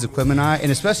ATLiens, Aquemini,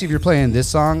 and especially if you're playing this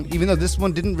song, even though this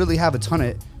one didn't really have a ton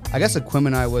of, I guess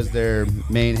Aquemini was their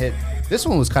main hit. This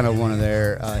one was kind of one of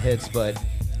their hits, but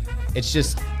it's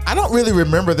just. I don't really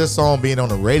remember this song being on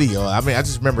the radio. I mean, I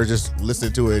just remember just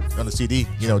listening to it on the CD,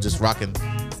 just rocking.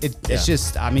 It's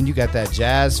just, I mean, you got that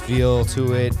jazz feel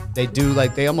to it. They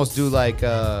almost do like,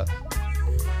 they're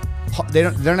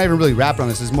not even really rapping on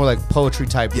this. It's more like poetry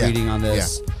type reading on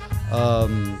this. Yeah.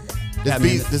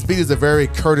 This beat is a very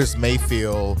Curtis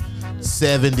Mayfield,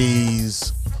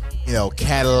 70s,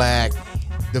 Cadillac,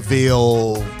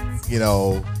 DeVille,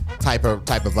 type of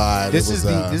vibe. This is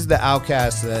the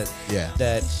Outkast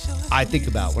that I think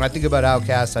about. When I think about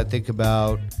Outkast, I think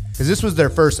about, because this was their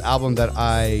first album that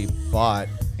I bought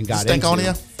and got into.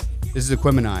 Stankonia? This is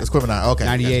Aquemini. It's Aquemini, okay.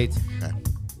 98. Okay.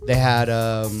 They had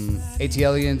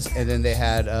ATLiens, and then they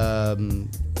had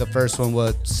the first one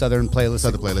was Southern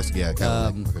Playlist. Yeah.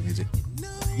 Cadillac music.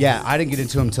 Yeah, I didn't get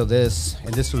into them until this,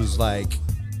 and this was like,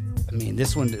 I mean,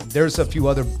 this one, there's a few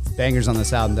other bangers on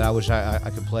this album that I wish I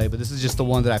could play, but this is just the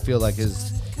one that I feel like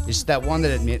is that one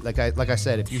that, like I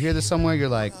said, if you hear this somewhere, you're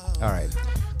like, all right,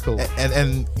 cool.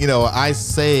 And I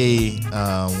say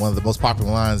one of the most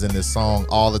popular lines in this song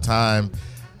all the time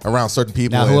around certain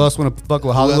people. Now, who else want to fuck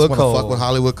with Hollywood Cole? Fuck with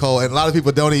Hollywood Cole? And a lot of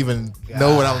people don't even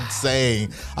know what I'm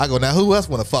saying. I go, now who else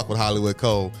want to fuck with Hollywood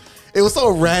Cole? It was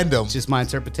so random. Just my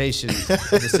interpretation of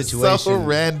the situation. So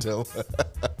random.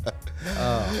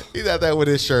 He's out there with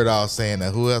his shirt off saying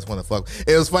that who else want to fuck.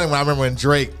 It was funny when I remember when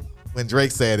Drake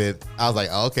said it, I was like,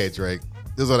 oh, okay, Drake.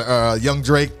 This was young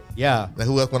Drake. Yeah. Like,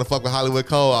 who else want to fuck with Hollywood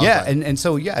Cole? Yeah, like, and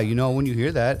so when you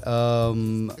hear that,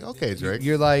 okay, Drake.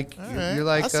 You're like, all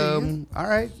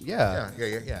right, yeah.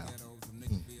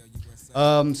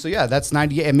 Yeah. So yeah, that's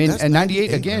 98. I mean, and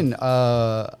 98 again.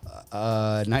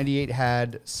 98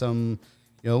 had some.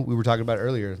 We were talking about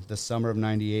earlier, the summer of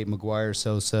 98, McGuire,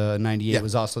 Sosa. 98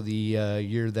 was also the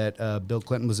year that Bill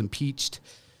Clinton was impeached.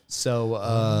 So,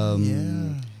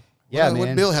 man. What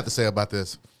did Bill have to say about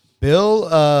this? Bill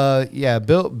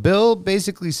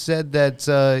basically said that,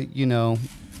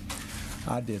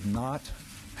 I did not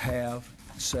have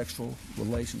sexual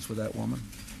relations with that woman.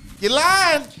 You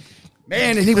lying.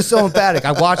 Man, and he was so emphatic.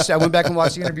 I went back and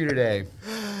watched the interview today.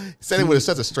 He said it with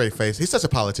such a straight face. He's such a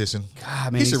politician.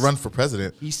 God, man, he should run for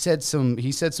president. He said some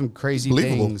crazy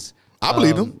Believable. things. I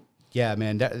believe him. Yeah,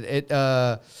 man.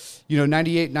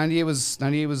 98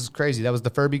 was crazy. That was the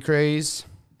Furby craze.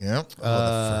 Yeah.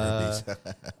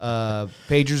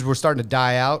 Pagers were starting to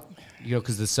die out,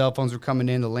 because the cell phones were coming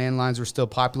in, the landlines were still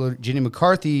popular. Jenny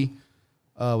McCarthy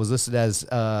was listed as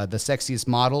the sexiest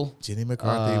model. Jenny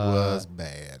McCarthy was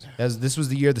bad. This was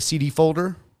the year of the CD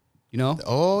folder,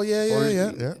 Oh yeah.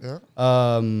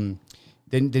 Then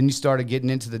you started getting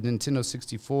into the Nintendo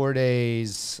 64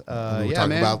 days. We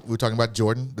were talking about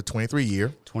Jordan, the 23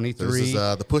 year. 23. So this is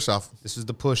the push off. This is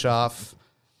the push off.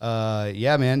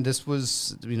 Yeah, man. This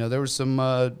was, there was some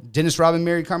Dennis Rodman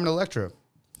married Carmen Electra.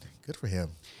 Good for him.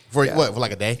 For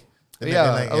like a day?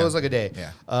 It was like a day.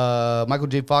 Yeah. Michael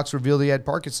J. Fox revealed he had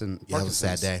Parkinson's. Yeah, it was a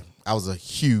sad day. I was a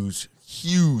huge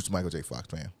Michael J. Fox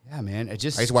fan. Yeah, man. I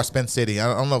used to watch Spin City.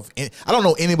 I don't know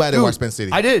anybody that watched Spin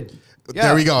City. I did. Yeah.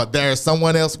 There we go. There's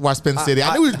someone else watched Spin City.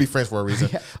 I knew we'd be friends for a reason.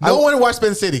 No one watched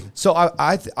Spin City. So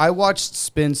I watched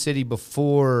Spin City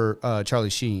before Charlie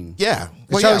Sheen. Yeah.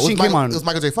 Charlie Sheen came on. It was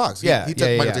Michael J. Fox. Yeah. He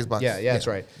took Michael J. Fox. Yeah, that's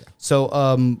right.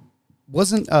 So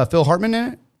wasn't Phil Hartman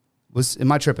in it?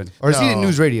 Am I tripping? Or is he in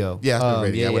News Radio? Yeah, News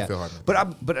Radio. With Phil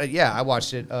Hartman. But I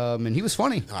watched it, and he was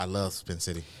funny. Oh, I love Spin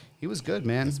City. He was good,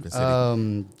 man. Spin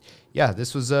City. yeah,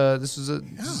 this was an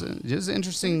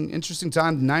interesting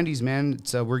time. The 90s, man.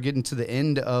 It's we're getting to the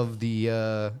end of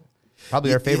the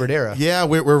probably our favorite era. Yeah,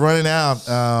 we're running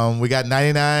out. We got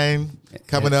 99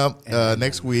 coming up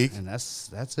next week, and that's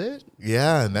it.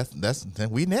 Yeah, and that's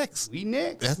we next. We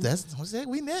next. That's what's that?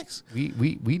 We next.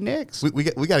 We next. We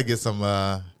got to get some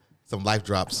life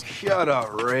drops. Shut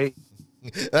up, Ray.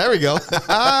 There we go. We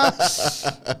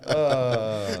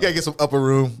gotta get some upper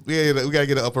room. We gotta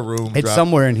get an upper room. It's drop.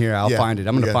 somewhere in here. I'll find it.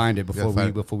 I'm gonna find it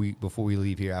before we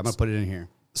leave here. I'm gonna put it in here.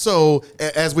 So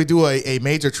as we do a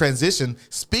major transition,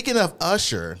 speaking of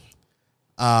Usher,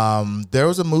 there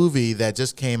was a movie that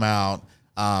just came out.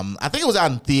 I think it was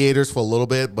out in theaters for a little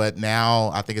bit, but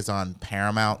now I think it's on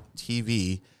Paramount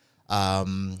TV.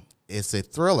 It's a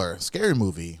thriller, scary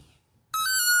movie.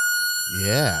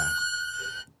 Yeah.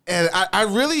 And I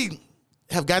really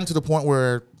have gotten to the point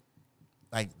where,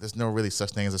 like, there's no really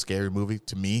such thing as a scary movie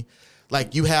to me.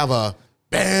 Like, you have a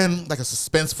bam, like a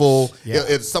suspenseful,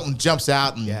 if something jumps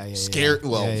out and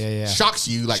shocks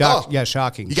you, like,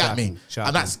 shocking. You got me.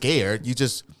 I'm not scared. You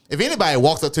just, if anybody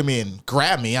walks up to me and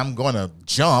grab me, I'm going to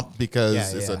jump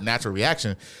because it's a natural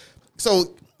reaction.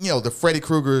 So, the Freddy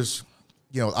Kruegers,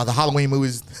 the Halloween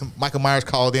movies, Michael Myers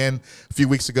called in a few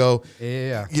weeks ago.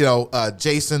 Yeah.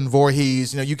 Jason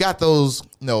Voorhees, you got those,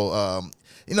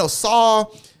 Saw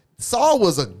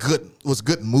was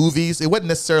good movies. It wasn't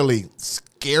necessarily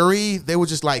scary. They were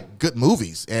just like good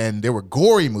movies, and they were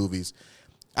gory movies.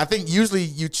 I think usually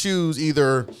you choose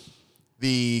either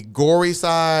the gory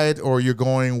side or you're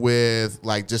going with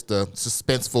like just the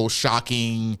suspenseful,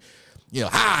 shocking,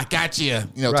 I got you,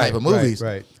 type of movies.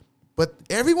 Right. But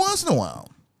every once in a while,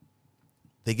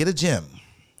 they get a gem.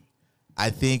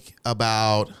 I think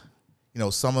about,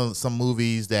 some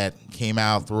movies that came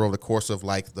out through the course of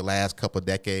like the last couple of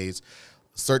decades.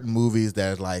 Certain movies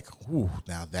that are like, ooh,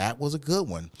 now that was a good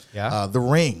one. Yeah. The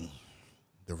Ring.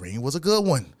 The Ring was a good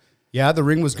one. Yeah, The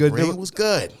Ring was good. The Ring was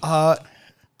good. I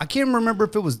can't remember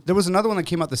if there was another one that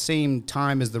came out the same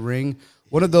time as The Ring.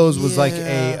 One of those was like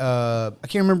I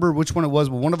can't remember which one it was,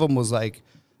 but one of them was like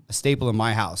a staple in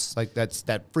my house. Like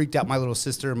that freaked out my little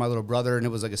sister and my little brother, and it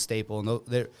was like a staple. And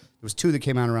there was two that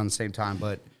came out around the same time,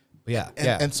 but yeah.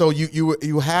 And so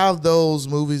you have those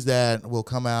movies that will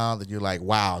come out that you're like,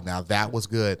 wow, now that was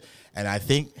good. And I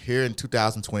think here in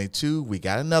 2022 we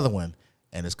got another one,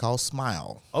 and it's called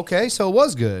Smile. Okay, so it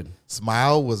was good.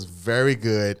 Smile was very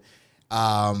good.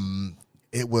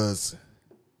 It was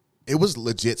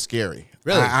legit scary.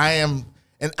 Really? And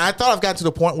I thought I've gotten to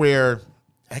the point where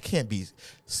I can't be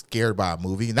scared by a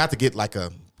movie. Not to get like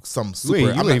some super.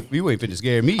 You ain't finna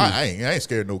scare me. I ain't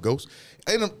scared of no ghosts.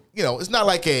 And it's not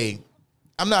like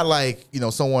I'm not like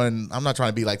someone. I'm not trying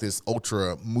to be like this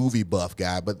ultra movie buff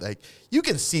guy, but like you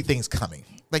can see things coming.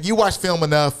 Like you watch film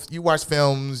enough. You watch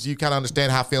films. You kind of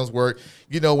understand how films work.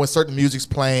 When certain music's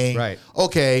playing. Right.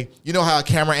 Okay. You know how a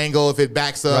camera angle, if it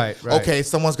backs up. Right. Okay.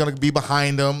 Someone's gonna be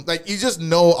behind them. Like you just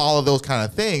know all of those kind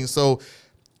of things. So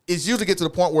it's usually get to the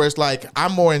point where it's like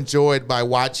I'm more enjoyed by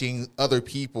watching other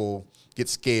people get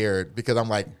scared because I'm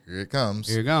like, here it comes.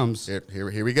 Here it comes.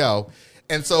 Here we go.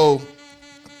 And so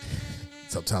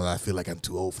sometimes I feel like I'm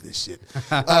too old for this shit.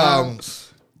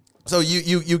 So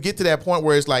you get to that point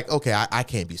where it's like, okay, I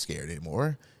can't be scared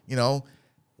anymore.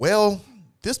 Well,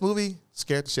 this movie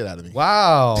scared the shit out of me.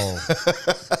 Wow.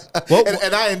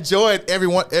 and I enjoyed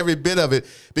every bit of it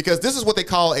because this is what they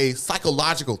call a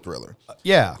psychological thriller.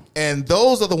 Yeah. And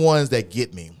those are the ones that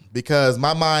get me because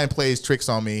my mind plays tricks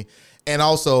on me. And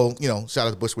also, shout out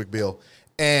to Bushwick Bill.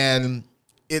 And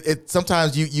it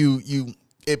sometimes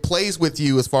it plays with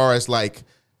you as far as like,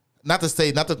 I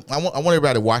want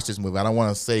everybody to watch this movie. I don't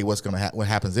want to say what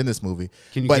happens in this movie.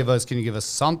 Can you give us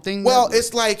something? Well,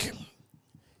 it's like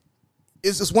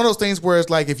it's just one of those things where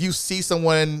it's like if you see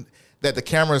someone that the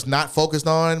camera is not focused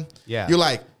on, you're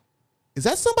like, is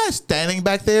that somebody standing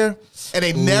back there? And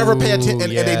they never pay attention,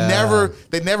 and they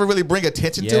never really bring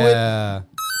attention to it.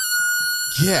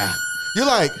 Yeah, you're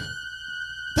like,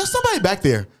 there's somebody back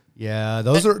there. Yeah,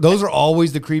 those are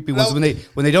always the creepy ones when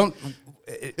they don't.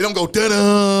 It don't go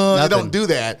da-da. They don't do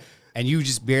that. And you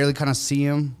just barely kind of see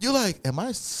them. You're like, am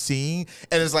I seeing?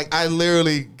 And it's like, I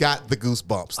literally got the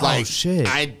goosebumps. Like, shit.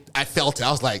 I felt it.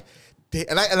 I was like,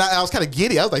 and I was kind of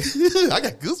giddy. I was like, I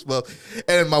got goosebumps.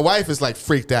 And my wife is like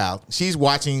freaked out. She's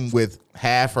watching with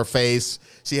half her face.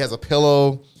 She has a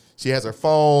pillow. She has her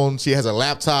phone. She has her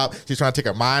laptop. She's trying to take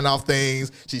her mind off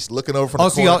things. She's looking over from Oh, the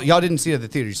so corner. y'all didn't see it at the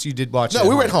theater. So you did watch it. No,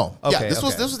 we were at home. Okay, Yeah, this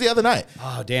okay. was the other night.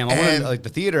 Oh, damn. I And- wanted, like, the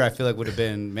theater, I feel like, would have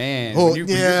been, man. Oh, when you-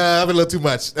 yeah, I've been a little too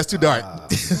much. That's too dark.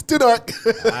 It's too dark.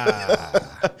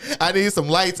 I needed some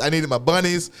lights. I needed my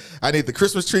bunnies. I need the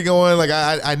Christmas tree going. Like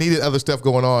I needed other stuff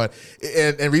going on.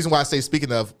 And reason why I say,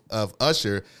 speaking of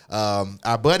Usher,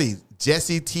 our buddy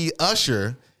Jesse T.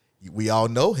 Usher, we all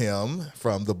know him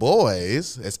from The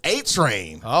Boys as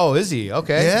A-Train. Oh, is he?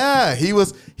 Okay. Yeah, he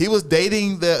was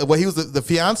dating he was the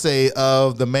fiance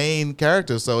of the main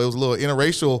character, so it was a little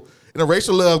interracial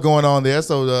love going on there.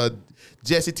 So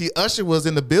Jesse T. Usher was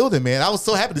in the building, man. I was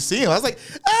so happy to see him. I was like,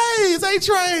 hey, it's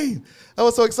A-Train. I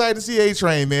was so excited to see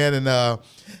A-Train, man, and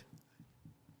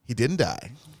he didn't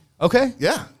die. Okay.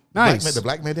 Yeah. Nice. The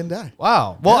black man didn't die.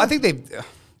 Wow. Well, Yeah. I think they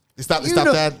Stop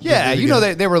know, that. Yeah, you know,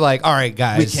 they were like, all right,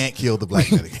 guys. We can't kill the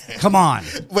black man again. Come on.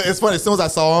 But it's funny, as soon as I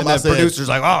saw him, And I the said, producer's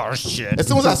like, oh, shit. as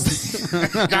soon as I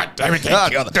God damn it,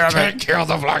 can't kill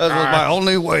the black That was guy. my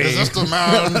only way. Is this the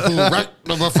man who wrecked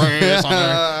the buffets on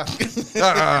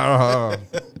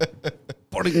there?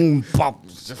 Pudding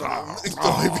pops.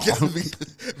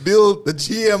 Bill, the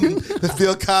GM,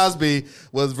 Bill Cosby,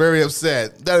 was very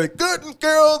upset that he couldn't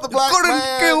kill the black man.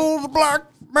 Couldn't kill the black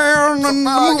man in the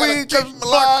movie because the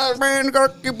black man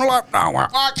got to keep him alive.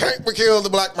 Why can't we kill the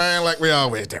black man like we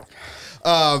always do?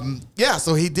 Yeah,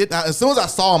 so he did. As soon as I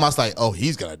saw him, I was like, "Oh,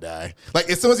 he's gonna die!" Like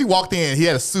as soon as he walked in, he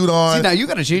had a suit on. See, now you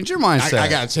got to change your mindset. I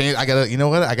gotta change. I gotta. You know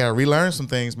what? I gotta relearn some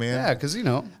things, man. Yeah, because you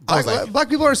know, I was like- black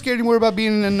people aren't scared anymore about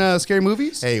being in scary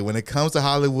movies. Hey, when it comes to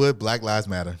Hollywood, Black Lives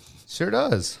Matter. Sure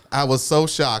does. I was so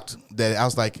shocked that I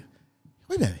was like,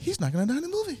 "Wait a minute, he's not gonna die in the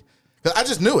movie." 'Cause I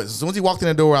just knew it. As soon as he walked in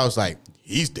the door, I was like,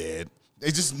 "He's dead." They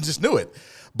just knew it.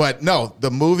 But no, the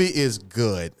movie is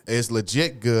good. It's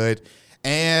legit good.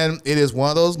 And it is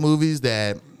one of those movies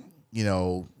that, you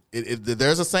know,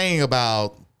 there's a saying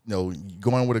about, you know,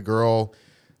 going with a girl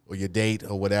or your date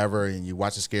or whatever, and you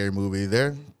watch a scary movie.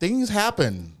 There, things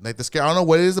happen. Like I don't know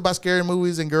what it is about scary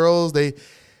movies and girls. They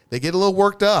get a little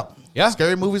worked up. Yeah,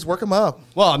 scary movies work them up.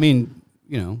 Well, I mean,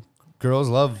 you know, girls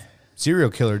love serial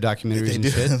killer documentaries and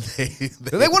shit.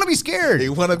 They want to be scared. They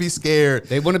want to be scared.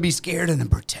 They want to be scared and then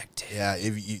protected. Yeah,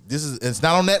 it's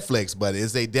not on Netflix, but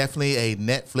it's definitely a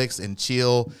Netflix and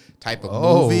chill type of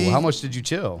movie. How much did you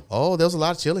chill? Oh, there was a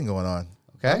lot of chilling going on.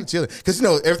 Okay, chilling because you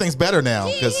know everything's better now.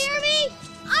 Do you hear me?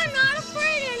 I'm not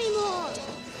afraid anymore.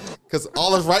 Because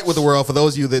all is right with the world. For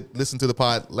those of you that listened to the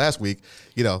pod last week,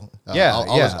 you know,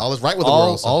 all is right with the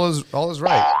world. So. All is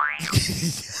right.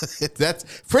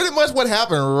 That's pretty much what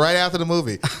happened right after the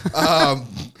movie.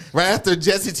 Right after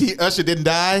Jesse T. Usher didn't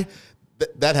die,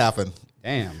 that happened.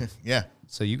 Damn. Yeah.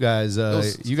 So you guys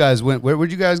went.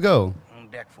 Where'd you guys go? On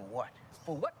deck for what?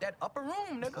 For what? That upper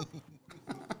room, nigga.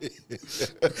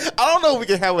 I don't know if we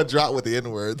can have a drop with the N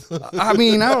word. I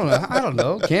mean, I don't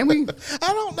know. Can we?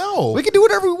 I don't know. We can do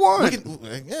whatever we want. We can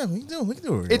do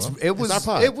whatever we want. It was our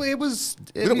pod. it was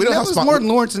We don't have Martin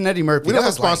Lawrence and Eddie Murphy. We don't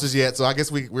have That was light. sponsors yet, so I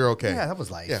guess we're okay. Yeah, that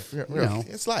was life. Yeah, you know,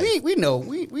 it's life. We know.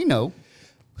 We know.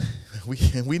 We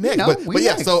next. know, But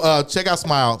yeah, next. so check out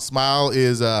Smile. Smile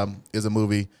is a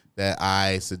movie that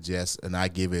I suggest, and I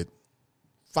give it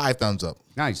 5 thumbs up.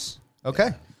 Nice. Okay,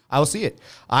 I will see it.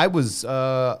 I want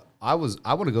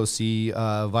to go see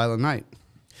Violent Night.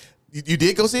 You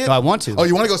did go see it? No, I want to. Oh,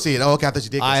 you want to go see it? Oh, okay. I thought you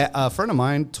did. Go see it. A friend of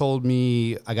mine told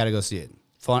me I got to go see it.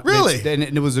 Fun. Really? And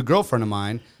it was a girlfriend of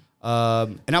mine.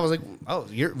 And I was like, "Oh,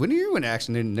 when are you in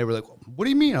action?" And they were like, "What do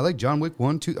you mean?" I like John Wick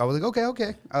 1, 2. I was like,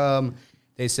 "Okay."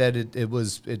 They said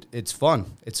it's fun.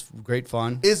 It's great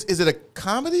fun. Is it a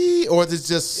comedy or is it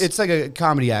just? It's like a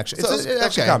comedy action. So It's an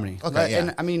action okay. comedy. Okay, Right? yeah.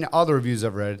 And I mean, all the reviews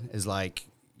I've read is like,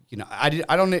 you know, I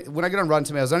don't when I get on Rotten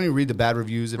Tomatoes, I don't even read the bad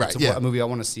reviews. If Right, it's yeah. a movie I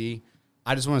want to see,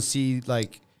 I just want to see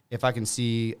like if I can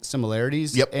see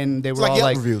similarities. Yep. And they It's were like all Yelp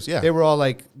like reviews, yeah. They were all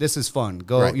like, "This is fun.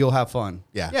 Go, Right. you'll have fun."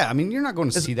 Yeah. Yeah. I mean, you're not going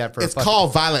to see that for. It's a fucking,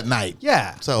 called Violent Night.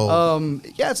 Yeah. So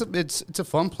yeah, it's a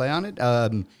fun play on it.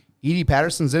 Edie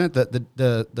Patterson's in it.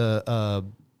 The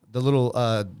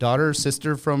little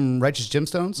sister from Righteous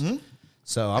Gemstones.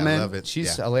 So I'm I in. love it.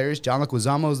 She's Yeah. hilarious. John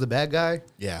Leguizamo's the bad guy.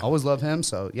 Yeah. Always love him.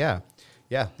 So yeah,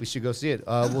 we should go see it.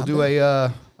 We'll do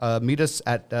a meet us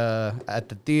at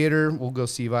the theater. We'll go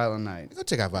see Violent Night. Go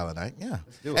check out Violent Night. Yeah.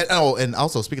 do it. And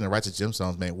also speaking of Righteous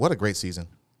Gemstones, man, what a great season.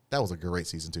 That was a great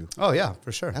season too. Oh yeah,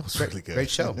 for sure. That was really good. Great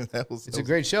show. It's It's a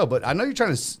great show. But I know you're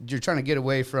trying to get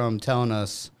away from telling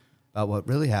us about what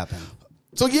really happened.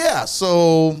 So yeah,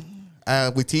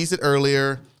 we teased it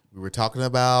earlier. We were talking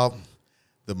about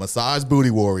the massage booty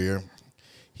warrior.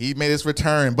 He made his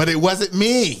return, but it wasn't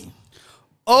me.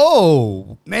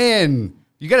 Oh man,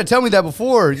 You got to tell me that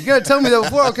before. You got to tell me that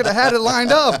before. I could have had it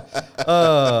lined up.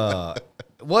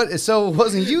 What? So it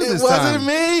wasn't you this time. It wasn't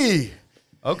me.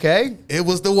 Okay. It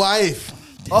was the wife.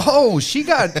 Oh, she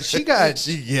got she got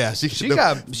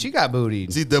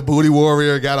bootied. See, the booty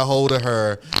warrior got a hold of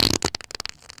her.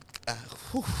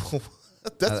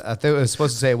 I think it was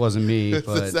supposed to say it wasn't me,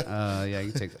 but yeah,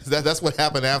 you can take that. That's what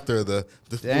happened after the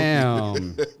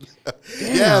Damn.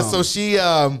 Yeah, so she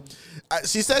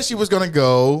said she was gonna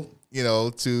go,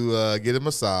 to get a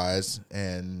massage,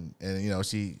 and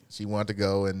she wanted to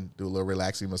go and do a little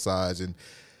relaxing massage,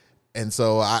 and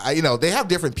so I they have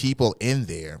different people in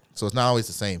there, so it's not always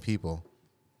the same people.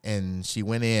 And she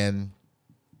went in,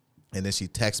 and then she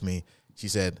texted me. She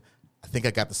said, "I think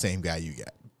I got the same guy you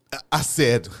got." I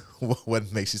said,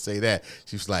 "What makes you say that?"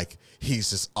 She was like, "He's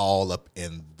just all up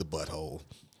in the butthole."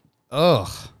 Ugh.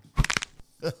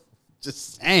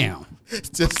 Just damn.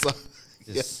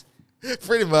 Just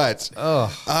pretty much.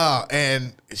 Oh.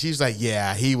 And she's like,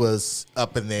 "Yeah, he was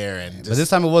up in there." And but this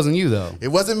time it wasn't you though. It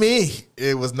wasn't me.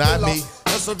 It was not me.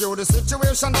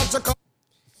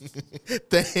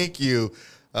 Thank you.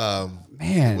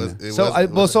 Man.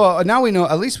 So now we know.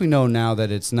 At least we know now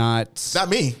that it's not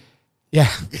me.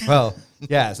 Yeah. Well,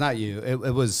 yeah, it's not you.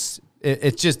 It was.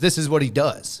 It's just this is what he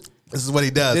does. This is what he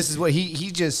does. This is what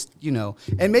he just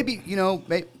and maybe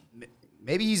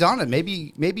maybe he's on it.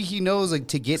 Maybe he knows like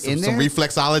to get in there. Some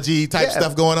reflexology type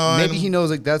stuff going on. Maybe he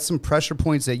knows like that's some pressure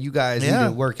points that you guys need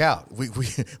to work out.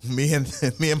 Me and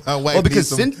my wife. Well,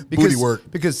 because need some booty work.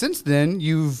 Because since then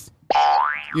you've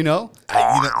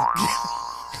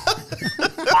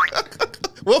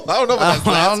Well, I don't know about that last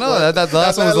one. I don't know. That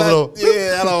last one was a little.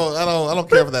 Yeah, I don't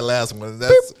care for that last one.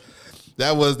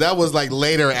 That was like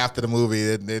later after the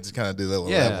movie. They just kind of do that one.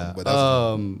 Yeah.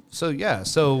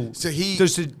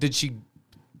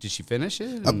 Did she finish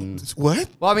it? What?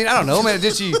 Well, I mean, I don't know, man.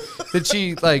 Did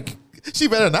she like? She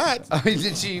better not. I mean,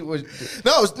 did she? No.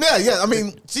 Yeah. I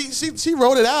mean, she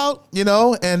wrote it out,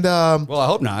 and well, I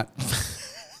hope not.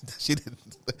 She didn't.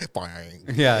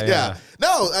 Yeah.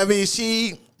 No, I mean,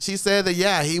 she said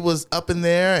that he was up in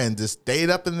there and just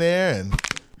stayed up in there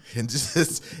and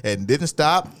just didn't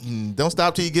stop. Don't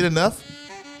stop till you get enough.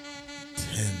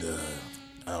 And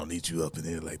I don't need you up in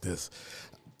there like this.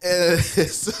 And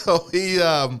so he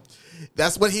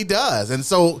that's what he does. And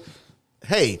so,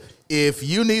 hey, if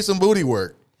you need some booty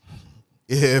work,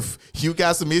 if you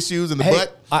got some issues in the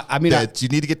butt that you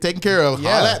need to get taken care of,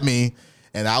 holler at me,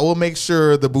 and I will make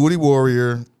sure the booty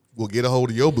warrior will get a hold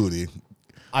of your booty.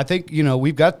 I think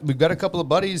we've got a couple of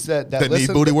buddies that need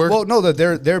booty work. Well, no, that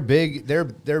they're big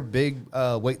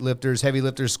weightlifters, heavy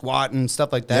lifters, squat and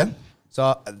stuff like that. Yeah.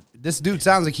 So this dude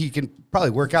sounds like he can probably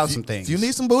work out some things. If you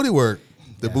need some booty work,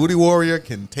 the booty warrior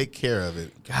can take care of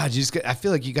it. God, I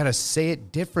feel like you got to say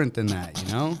it different than that,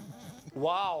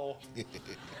 Wow.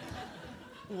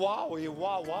 Wow.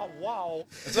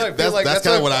 That's kind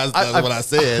of what I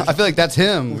said. I feel like that's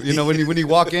him. When you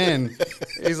walk in,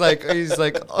 he's like,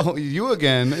 "Oh, you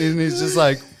again," and he's just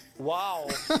like, "Wow,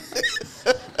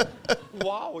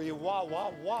 wow."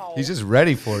 He's just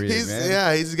ready for you, man.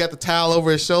 Yeah, he's got the towel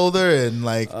over his shoulder and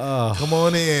like, come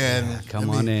on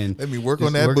in, Let me work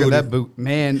on that booty.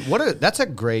 Man, that's a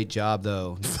great job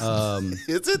though.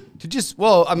 Is it? To just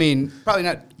probably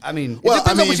not. It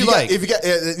depends on what you like. If you got,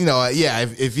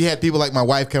 if you had people like my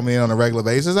wife coming in on a regular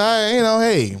basis,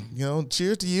 hey,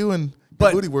 cheers to you and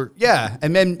booty work. Yeah,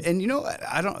 and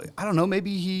I don't know.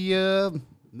 Maybe he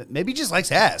just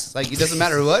likes ass. Like it doesn't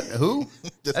matter who.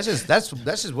 That's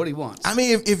just what he wants. I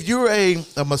mean, if you're a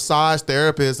massage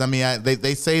therapist, I mean,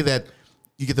 they say that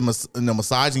you get the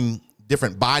massaging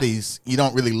different bodies. You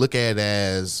don't really look at it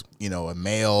as a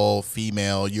male,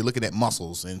 female. You're looking at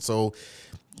muscles, and so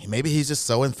maybe he's just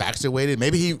so infatuated.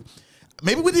 Maybe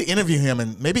we need to interview him,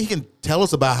 and maybe he can tell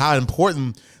us about how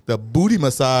important the booty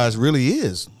massage really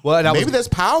is. Well, maybe there's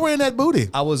power in that booty.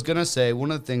 I was gonna say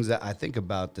one of the things that I think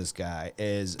about this guy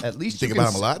is at least you think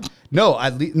about him a lot. No, I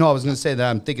was gonna say that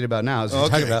I'm thinking about now.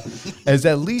 Talking about is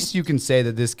at least you can say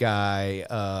that this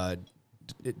guy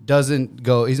doesn't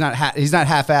go. He's not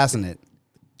half-assing it.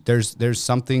 There's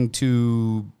something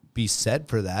to be said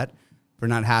for that, for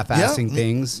not half-assing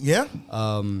things. Yeah.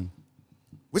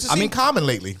 Which has been common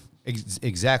lately.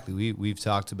 Exactly. We've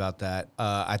talked about that.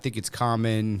 I think it's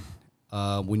common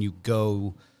when you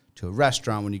go to a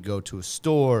restaurant, when you go to a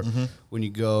store, when you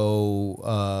go,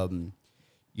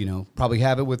 probably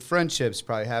have it with friendships,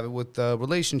 probably have it with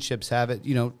relationships, have it,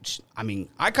 I mean,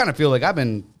 I kind of feel like I've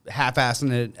been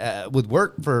half-assing it with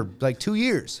work for like 2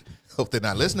 years. Hope they're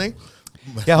not listening.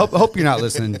 Yeah, hope you're not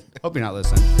listening. Hope you're not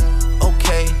listening.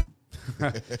 Okay.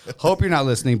 Hope you're not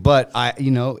listening, but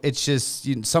it's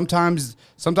just sometimes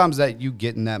that you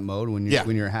get in that mode when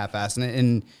you're half-assing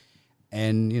it,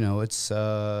 and it's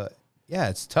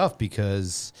it's tough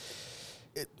because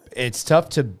it's tough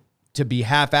to be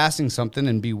half-assing something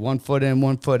and be 1 foot in,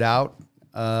 1 foot out,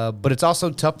 but it's also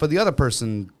tough for the other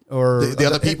person or the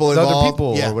other people the involved. other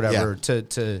people Yeah, or whatever yeah.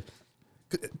 to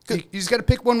you just got to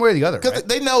pick one way or the other. Because right?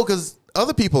 they know, because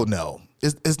other people know.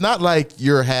 It's not like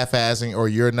you're half-assing or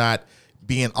you're not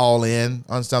being all in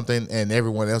on something and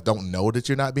everyone else don't know that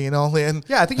you're not being all in.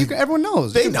 Yeah, I think everyone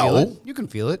knows. They You can feel know. it. You can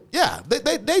feel it. Yeah,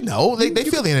 they know. They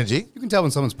feel the energy. You can tell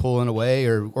when someone's pulling away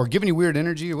or giving you weird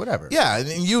energy or whatever. Yeah,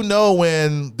 and you know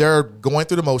when they're going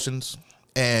through the motions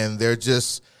and they're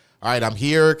just, all right, I'm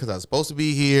here because I'm supposed to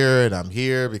be here, and I'm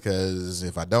here because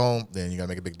if I don't, then you're going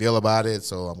to make a big deal about it,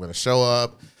 so I'm going to show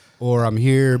up. Or I'm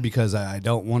here because I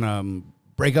don't want to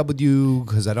break up with you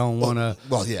because I don't want to.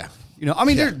 Well, yeah. I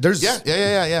mean, Yeah. there's.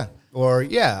 Yeah. Or,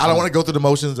 yeah. I don't want to go through the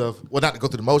motions of, well, not to go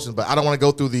through the motions, but I don't want to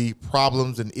go through the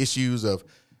problems and issues of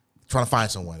trying to find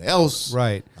someone else.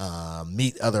 Right.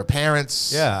 Meet other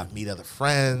parents. Yeah. Meet other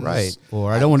friends. Right.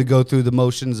 Or I don't want to go through the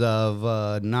motions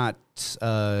of not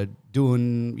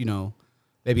doing,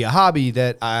 maybe a hobby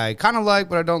that I kind of like,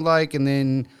 but I don't like. And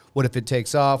then what if it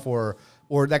takes off? Or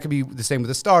that could be the same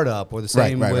with a startup or the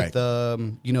same with,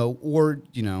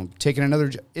 taking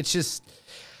another. It's just,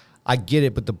 I get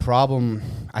it. But the problem,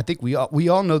 I think we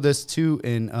all know this too.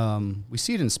 And we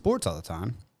see it in sports all the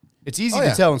time. It's easy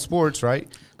to tell in sports, right?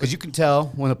 Because you can tell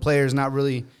when a player's not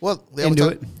really into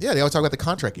it. Yeah, they always talk about the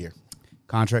contract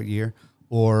year.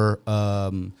 Or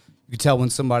you can tell when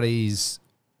somebody's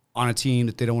on a team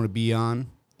that they don't want to be on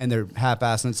and they're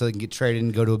half-assing it so they can get traded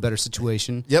and go to a better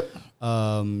situation. Yep.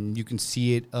 You can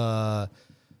see it,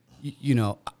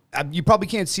 you probably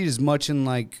can't see it as much in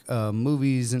like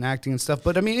movies and acting and stuff.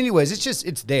 But I mean, anyways,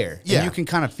 it's there. Yeah. And you can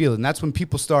kind of feel it. And that's when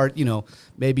people start,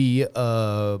 maybe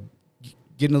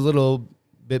getting a little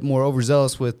bit more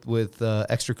overzealous with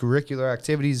extracurricular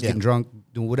activities, getting drunk,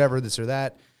 doing whatever, this or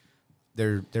that.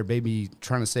 They're maybe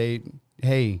trying to say,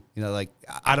 hey,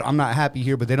 I'm not happy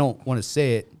here, but they don't want to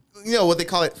say it. What they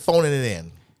call it, phoning it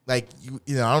in. Like, I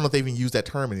don't know if they even use that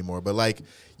term anymore, but like,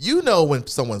 when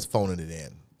someone's phoning it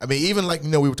in. I mean, even like,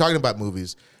 we were talking about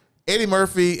movies. Eddie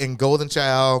Murphy in Golden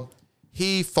Child,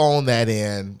 he phoned that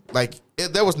in. Like,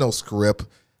 there was no script.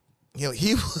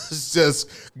 He was just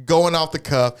going off the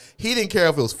cuff. He didn't care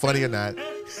if it was funny or not.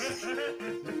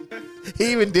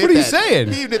 He even did that. What are you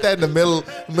saying? He even did that in the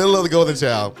middle of the Golden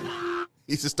Child.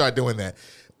 He should start doing that.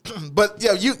 But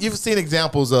yeah, you've seen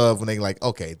examples of when they like,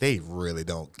 okay, they really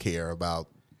don't care about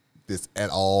this at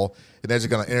all, and they're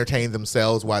just gonna entertain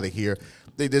themselves while they're here.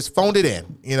 They just phoned it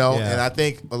in, And I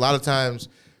think a lot of times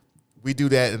we do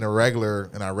that in our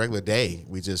regular day.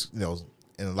 We just, in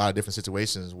a lot of different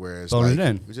situations where it's Phone it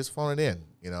in. We just phone it in,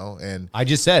 And I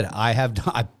just said I've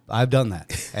done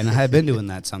that, and I have been doing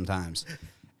that sometimes,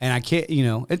 and I can't,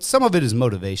 some of it is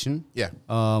motivation. Yeah.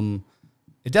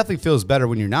 It definitely feels better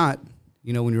when you're not,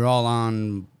 when you're all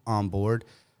on board.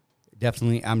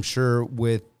 Definitely, I'm sure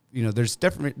with there's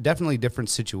definitely different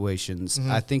situations.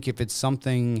 Mm-hmm. I think if it's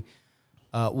something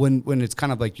when it's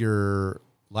kind of like your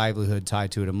livelihood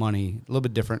tied to it, and money, a little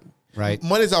bit different, right?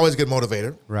 Money's always a good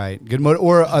motivator, right?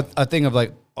 Or a thing of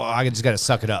like, oh, I just got to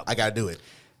suck it up. I got to do it.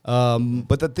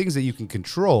 But the things that you can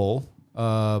control,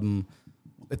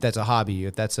 if that's a hobby,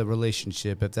 if that's a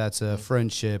relationship, if that's a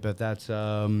friendship, if that's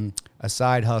a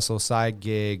side hustle, side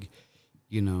gig,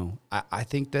 I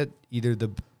think that either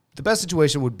the best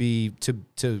situation would be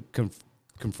to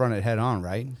confront it head on,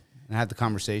 right, and have the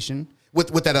conversation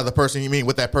with that other person. You mean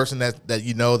with that person that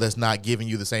that's not giving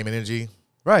you the same energy,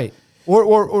 right?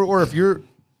 Or if you're,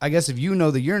 I guess if you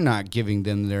know that you're not giving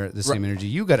them the same energy,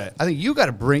 you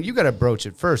gotta broach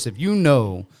it first. If you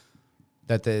know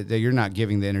that you're not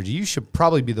giving the energy, you should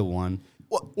probably be the one,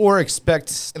 or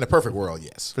expect in a perfect world,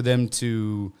 yes, for them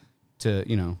to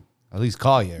at least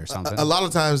call you or something. A lot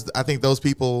of times, I think those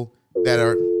people that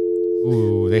are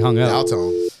they hung up.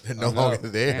 Alto, they're no longer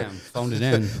there. Damn, phoned it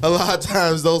in. A lot of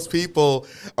times, those people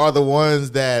are the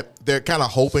ones that they're kind of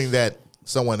hoping that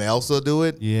someone else will do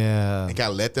it. Yeah, and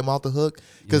kind of let them off the hook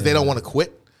because they don't want to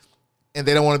quit and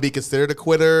they don't want to be considered a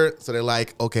quitter. So they're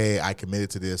like, okay, I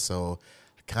committed to this, so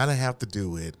I kind of have to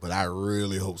do it. But I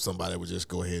really hope somebody would just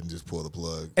go ahead and just pull the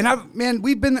plug. And I've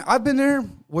been there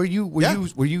where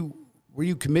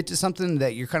you commit to something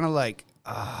that you're kind of like,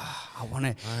 I want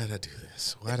to. Why did I do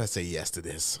this? Why did I say yes to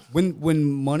this? When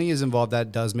money is involved,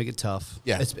 that does make it tough.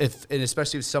 Yeah. And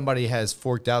especially if somebody has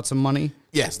forked out some money.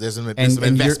 Yes, there's some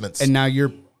investments. And now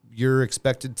you're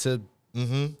expected to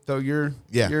throw your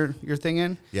thing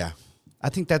in. Yeah. I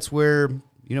think that's where,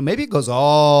 maybe it goes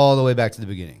all the way back to the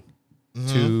beginning.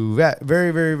 To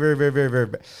very, very, very, very, very, very.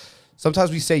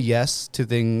 Sometimes we say yes to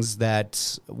things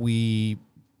that we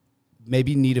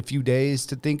maybe need a few days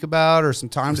to think about or some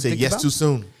time to think about. Say yes too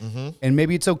soon. Mm-hmm. And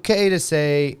maybe it's okay to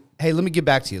say, hey, let me get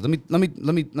back to you. Let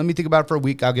me think about it for a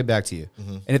week. I'll get back to you.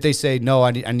 Mm-hmm. And if they say no,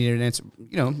 I need an answer.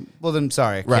 Well then,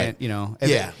 sorry, I can't.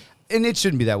 Yeah. And it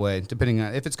shouldn't be that way. Depending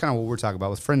on if it's kind of what we're talking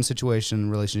about with friend situation,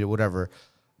 relationship, whatever.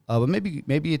 But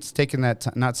maybe it's taking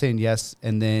that not saying yes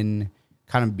and then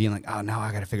kind of being like, oh, now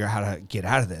I got to figure out how to get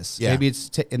out of this. Yeah. Maybe it's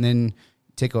and then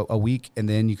take a week and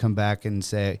then you come back and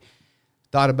say,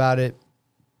 thought about it.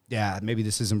 Yeah, maybe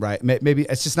this isn't right. Maybe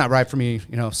it's just not right for me.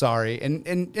 Sorry,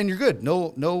 and you're good.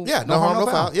 No harm, no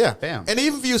foul. Yeah, bam. And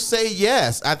even if you say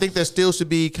yes, I think there still should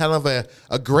be kind of a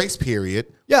grace period.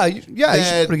 Yeah, you should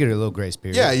probably get a little grace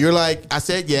period. Yeah, you're like, I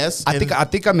said yes. I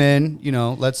think I'm in.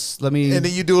 Let me. And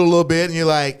then you do it a little bit, and you're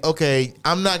like, okay,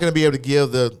 I'm not going to be able to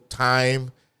give the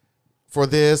time for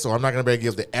this, or I'm not going to be able to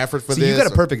give the effort for this. You got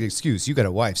a perfect excuse. You got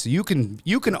a wife, so you can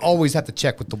always have to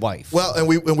check with the wife. Well,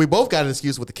 and we both got an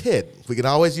excuse with the kid. We can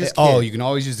always use. You can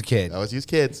always use the kid. Always use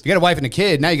kids. You got a wife and a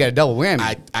kid. Now you got a double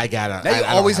whammy. I got a. Now you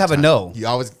always have a no. You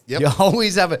always. Yep. You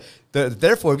always have a.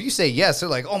 Therefore, if you say yes, they're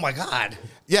like, oh my god.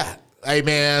 Yeah. Hey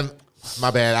man, my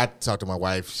bad. I talked to my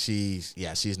wife. She's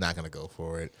not gonna go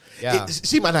for it. Yeah.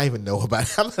 She might not even know about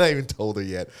it. I'm not even told her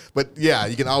yet. But yeah,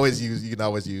 you can always use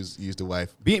the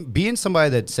wife. Being somebody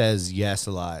that says yes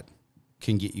a lot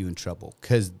can get you in trouble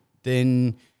because then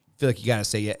you feel like you gotta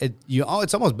say yes.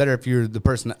 It's almost better if you're the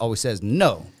person that always says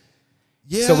no.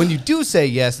 Yeah. So when you do say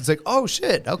yes, it's like, oh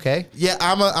shit, okay. Yeah,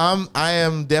 I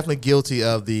am definitely guilty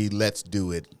of the let's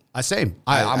do it. I'm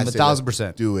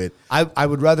 1,000% do it. I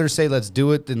would rather say let's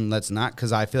do it than let's not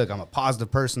because I feel like I'm a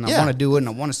positive person. I want to do it and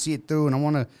I want to see it through and I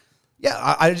want to. Yeah,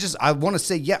 I want to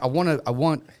say yeah. I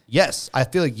want yes. I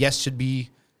feel like yes should be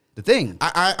the thing.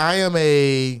 I am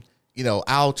a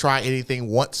I'll try anything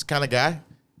once kind of guy.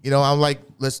 I'm like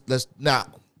let's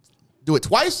not do it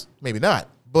twice, maybe not,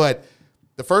 but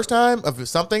the first time of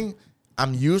something,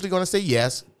 I'm usually going to say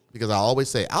yes because I always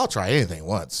say I'll try anything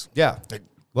once. Yeah. Like,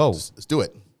 whoa, let's do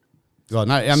it. Well,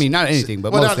 not anything,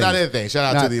 but not anything.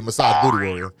 Shout out to the massage booty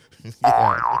warrior.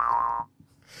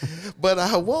 But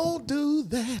I won't do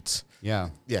that. Yeah.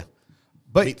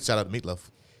 But shout out to Meatloaf.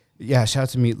 Yeah, shout out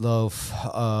to Meatloaf.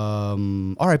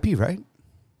 R.I.P. Right? Did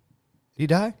he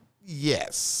die?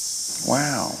 Yes.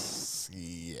 Wow.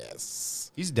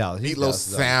 Yes. He's dead. Meatloaf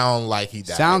sound like he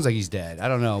died. Sounds like he's dead. I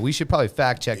don't know. We should probably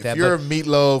fact check that. If you're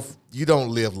Meatloaf, you don't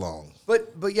live long.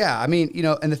 But yeah, I mean,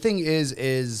 and the thing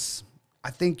is I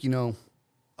think, we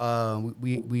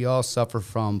all suffer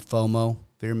from FOMO,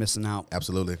 fear of missing out.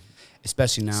 Absolutely.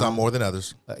 Especially now. Some more than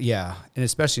others. Yeah. And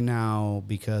especially now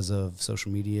because of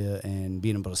social media and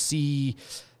being able to see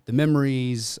the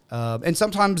memories. And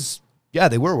sometimes, yeah,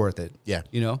 they were worth it. Yeah.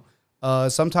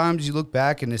 Sometimes you look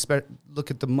back and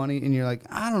look at the money and you're like,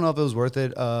 I don't know if it was worth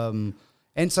it. And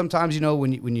sometimes,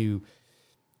 when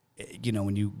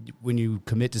you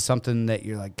commit to something that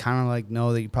you're like kind of like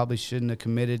no, that you probably shouldn't have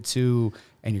committed to,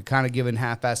 and you're kind of giving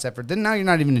half-ass effort, then now you're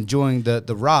not even enjoying the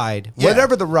ride,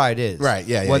 whatever the ride is. Right.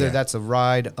 Yeah. Whether that's a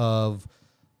ride of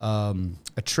a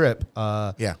trip,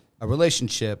 a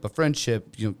relationship, a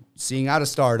friendship, seeing out a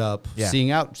startup,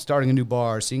 seeing out starting a new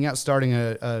bar, seeing out starting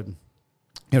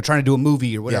trying to do a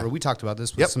movie or whatever. We talked about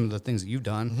this with some of the things that you've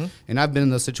done, and I've been in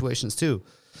those situations too.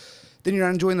 Then you're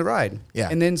not enjoying the ride. Yeah.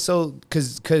 And then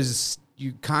because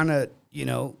you kind of,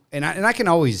 and I can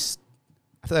always,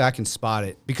 I feel like I can spot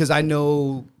it because I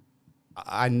know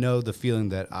the feeling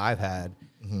that I've had,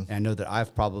 and I know that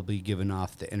I've probably given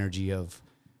off the energy of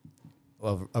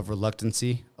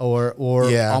reluctancy or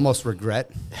almost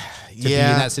regret to be in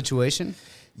that situation.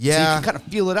 Yeah. So you can kind of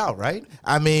feel it out, right?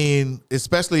 I mean,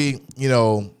 especially,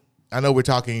 I know we're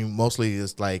talking mostly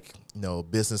it's like,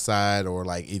 business side or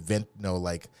like event,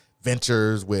 like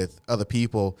ventures with other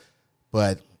people,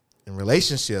 but in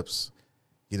relationships,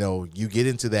 you get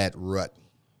into that rut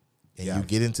and you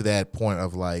get into that point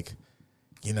of like,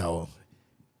 in a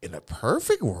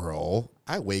perfect world,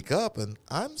 I wake up and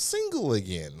I'm single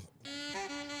again.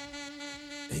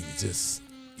 And you just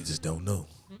don't know.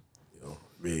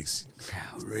 Riggs.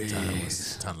 Time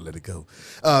to let it go.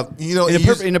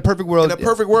 In a perfect world,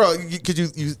 because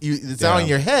it's out in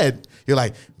your head. You're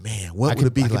like, man, what would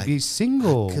it be like? I could be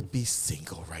single. I could be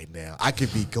single right now. I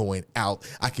could be going out.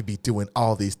 I could be doing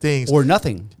all these things, or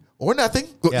nothing, or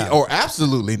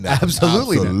absolutely not.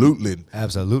 Absolutely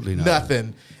not.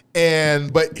 Nothing.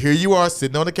 But here you are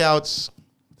sitting on the couch.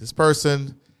 This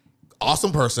person,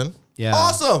 awesome person. Yeah,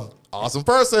 awesome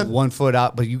person. 1 foot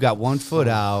out, but you got 1 foot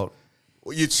out.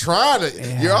 you're trying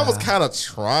to, you're almost kind of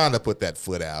trying to put that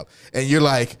foot out, and you're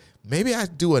like, maybe I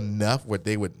do enough where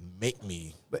they would make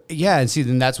me. But yeah, and see,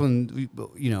 then that's when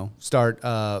we, start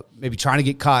maybe trying to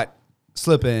get caught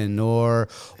slipping, or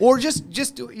just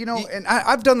and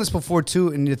I've done this before too.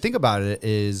 And to think about it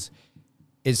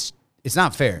it's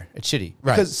not fair. It's shitty,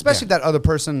 Right. Because especially if that other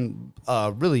person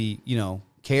really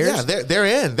cares. Yeah, they're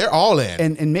in. They're all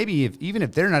in. And maybe even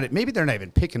if they're not, maybe they're not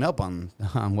even picking up on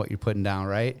what you're putting down,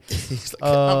 right? He's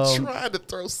like, I'm trying to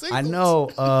throw signals. I know.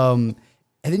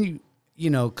 And then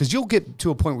because you'll get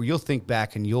to a point where you'll think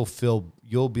back and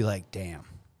you'll be like, damn,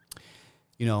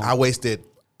 I wasted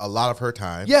a lot of her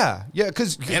time. Yeah,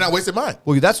 and I wasted mine.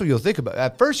 Well, that's what you'll think about.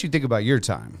 At first, you think about your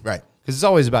time, right? Because it's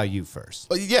always about you first.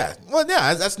 Well, yeah,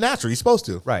 that's natural. You're supposed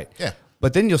to, right? Yeah.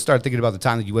 But then you'll start thinking about the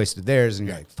time that you wasted theirs, and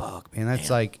you're like, "Fuck, man, that's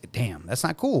damn, that's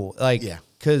not cool." Like,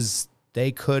 because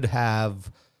they could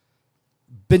have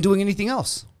been doing anything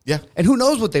else. Yeah. And who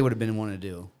knows what they would have been wanting to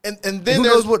do. And then who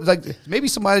knows what, like, maybe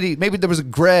there was a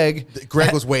Greg.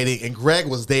 Greg was waiting, and Greg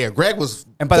was there. Greg was,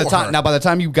 and by the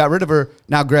time you got rid of her,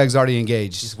 now Greg's already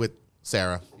engaged. He's with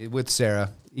Sarah.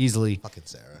 Easily. Fucking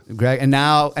Sarah. Greg, and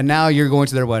now you're going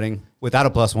to their wedding without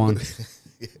a +1.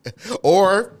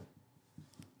 or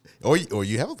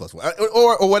you have a +1,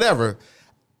 or whatever.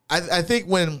 I think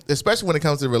especially when it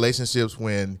comes to relationships,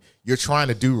 when you're trying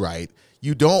to do right,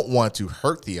 you don't want to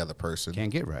hurt the other person. Can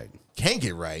get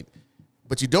right,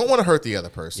 but you don't want to hurt the other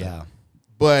person. Yeah.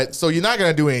 But so you're not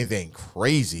going to do anything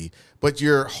crazy, but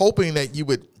you're hoping that you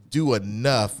would do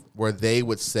enough where they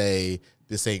would say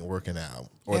this ain't working out,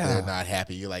 or they're not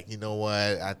happy. You're like, you know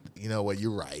what,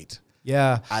 you're right.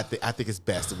 Yeah. I think it's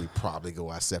best that we probably go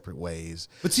our separate ways.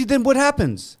 But see, then what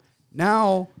happens?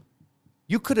 Now,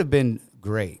 you could have been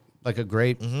great, like a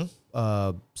great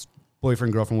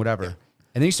boyfriend, girlfriend, whatever. Yeah.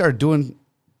 And then you started doing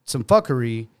some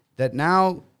fuckery that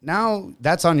now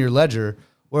that's on your ledger,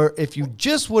 where if you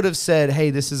just would have said,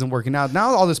 hey, this isn't working out, now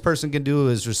all this person can do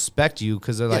is respect you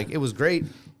because they're like, it was great,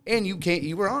 and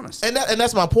you were honest. And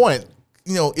that's my point.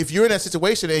 If you're in that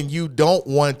situation and you don't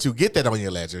want to get that on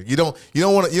your ledger, you don't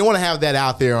want to have that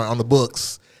out there on the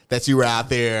books that you were out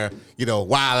there,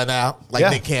 wilding out like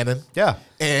Nick Cannon. Yeah.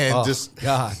 And you just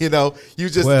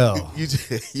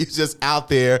out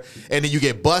there, and then you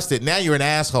get busted. Now you're an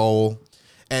asshole,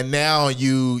 and now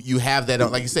you have that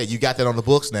on, like you said, you got that on the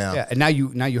books now. Yeah. And now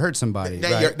you hurt somebody.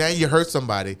 Now you hurt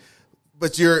somebody.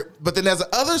 But then there's the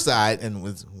other side, and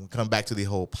we'll come back to the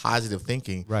whole positive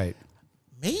thinking. Right.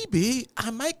 Maybe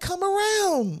I might come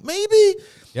around. Maybe.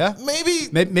 Yeah. Maybe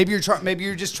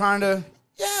you're just trying to.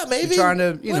 Yeah, maybe trying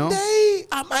to, one day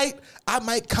I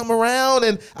might come around,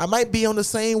 and I might be on the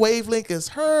same wavelength as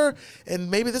her, and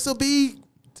maybe this will be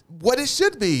what it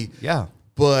should be. Yeah.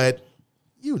 But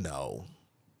you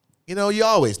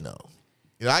always know.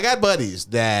 I got buddies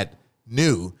that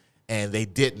knew and they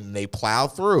didn't. They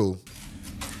plowed through.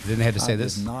 Then they had to say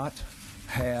this. Did not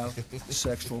have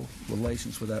sexual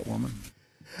relations with that woman.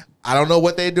 I don't know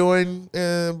what they're doing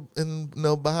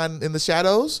behind in the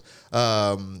shadows,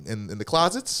 in the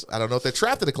closets. I don't know if they're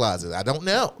trapped in the closet. I don't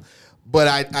know. But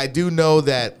I do know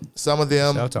that some of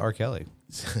them. Shout out to R. Kelly.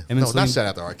 Not shout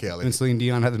out to R. Kelly. And Celine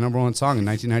Dion had the #1 song in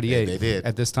 1998. They did.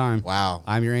 At this time. Wow.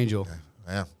 I'm Your Angel.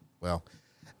 Yeah. Well,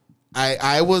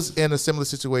 I was in a similar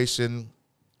situation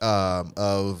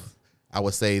of, I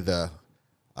would say, the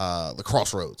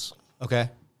crossroads. Okay.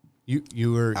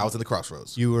 You were. I was in the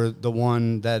crossroads. You were the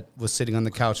one that was sitting on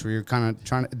the couch where you're kind of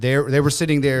trying to. They were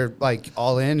sitting there like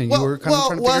all in, and you were kind of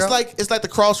trying to figure out. It's like the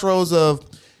crossroads of,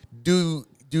 do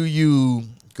you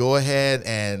go ahead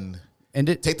and end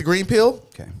it, take the green pill,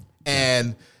 okay,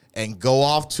 and go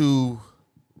off to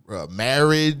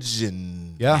marriage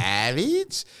and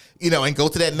marriage, and go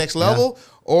to that next level,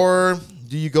 or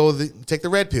do you take the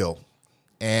red pill,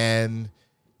 and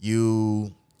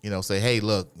you say, hey,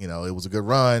 look, it was a good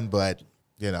run, but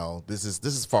this is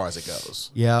as far as it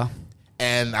goes. Yeah.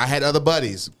 And I had other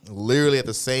buddies literally at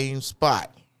the same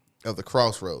spot of the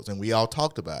crossroads, and we all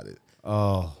talked about it.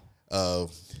 Oh.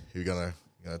 You're gonna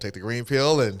take the green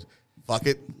pill and fuck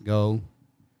it. Go.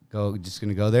 Just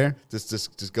gonna go there.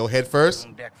 Just go head first.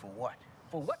 On deck for what?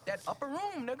 For what? That upper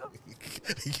room, nigga.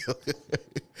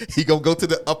 He gonna go to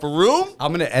the upper room?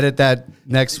 I'm gonna edit that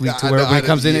next week to where when it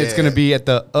comes in, it's gonna be at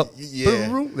the upper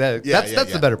room. That's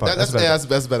the better part. That's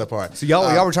the better part. So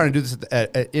y'all were trying to do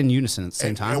this in unison at the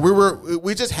same time. And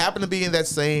we just happened to be in that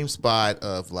same spot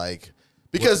of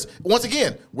because once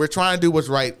again, we're trying to do what's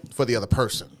right for the other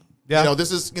person. Yeah.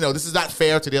 This is not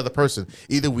fair to the other person.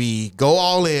 Either we go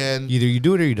all in. Either you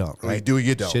do it or you don't. Right? You do or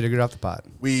you don't. Shit or get off the pot.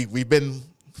 We've been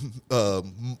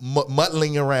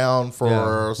muddling around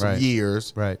for some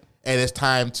years. Right. and it's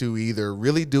time to either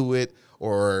really do it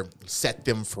or set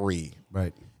them free.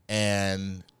 Right.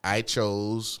 And I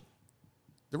chose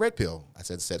the red pill. I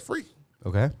said set free.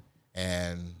 Okay.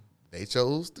 And they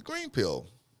chose the green pill.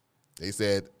 They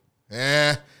said,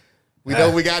 we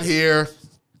know we got here.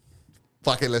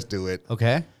 Fuck it, let's do it.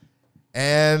 Okay.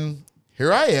 And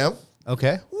here I am.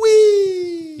 Okay.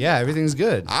 Whee! Yeah, everything's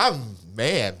good.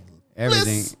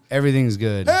 Everything's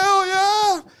good. Hell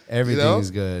yeah! Everything's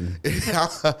good.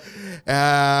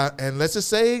 And let's just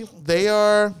say they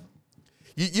are.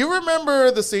 You remember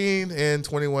the scene in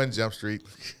 21 Jump Street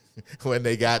when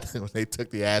they took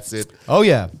the acid? Oh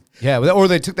yeah, yeah. Or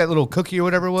they took that little cookie or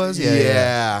whatever it was.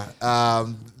 Yeah.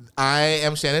 I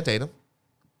am Shannon Tatum.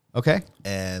 Okay.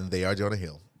 And they are Jonah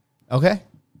Hill. Okay.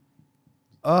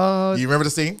 You remember the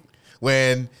scene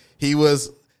when his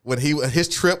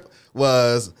trip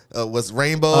was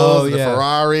rainbows, and the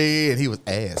Ferrari, and he was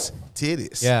ass,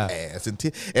 titties, ass and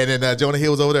titties, and then Jonah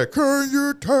Hill was over there. Can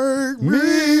you take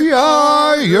me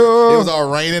higher? It was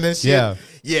all raining and shit.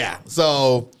 Yeah.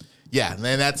 So and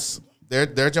then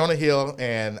they're Jonah Hill,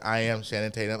 and I am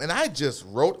Shannon Tatum, and I just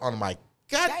wrote on my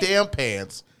goddamn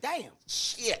pants. Damn.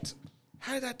 Shit.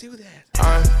 How did I do that?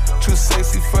 I'm too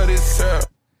sexy for this syrup.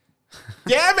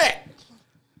 Damn it.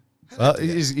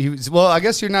 Well, I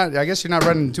guess you're not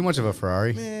running too much of a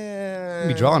Ferrari. Man,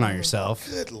 you be drawing on yourself.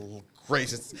 Good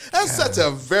gracious, that's such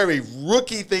a very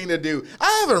rookie thing to do.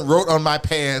 I haven't wrote on my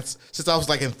pants since I was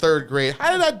like in 3rd grade.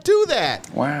 How did I do that?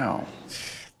 Wow.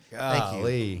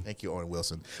 Thank you, Owen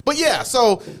Wilson. But yeah,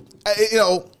 so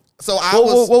so I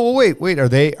Whoa, wait. Are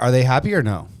they happy or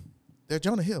no? They're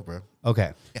Jonah Hill, bro.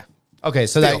 Okay. Yeah. Okay.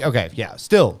 So Still. that. Okay. Yeah.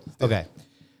 Still. Okay.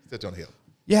 Still Jonah Hill.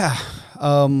 Yeah.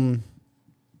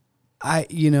 I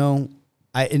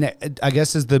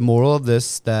guess is the moral of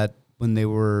this that when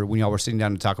y'all were sitting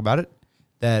down to talk about it,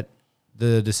 that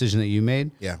the decision that you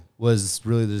made was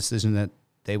really the decision that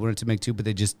they wanted to make too, but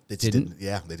they just didn't.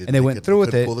 Yeah, they didn't. And they went through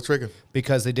with it. Pull the trigger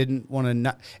because they didn't want to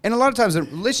not. And a lot of times the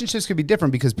relationships could be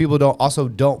different because people don't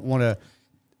want to.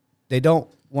 They don't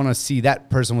want to see that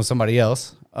person with somebody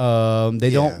else. They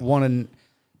don't want to.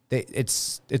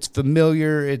 It's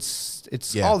familiar. It's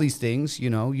all these things.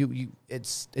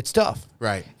 It's tough.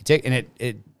 Right.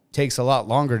 It takes a lot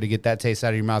longer to get that taste out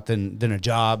of your mouth than a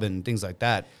job and things like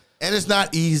that. And it's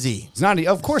not easy. It's not.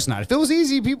 Of course not. If it was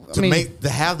easy, people to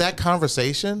have that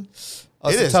conversation.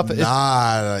 It is not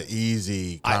an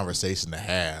easy conversation to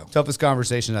have. Toughest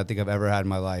conversations I think I've ever had in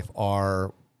my life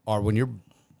are when you're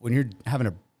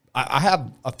having I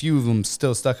have a few of them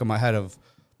still stuck in my head of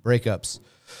breakups.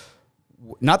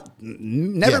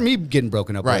 Never me getting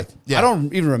broken up with. Yeah. I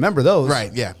don't even remember those.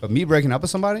 Right, yeah. But me breaking up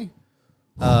with somebody,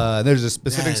 there's a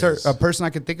specific a person I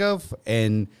could think of,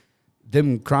 and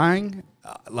them crying,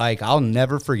 like I'll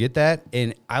never forget that,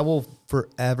 and I will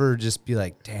forever just be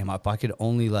like, damn, if I could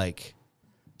only like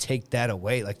take that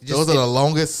away. Like those are the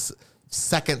longest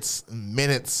seconds,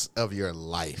 minutes of your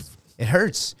life. It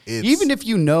hurts. Even if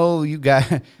you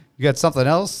got something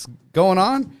else going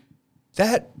on.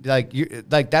 That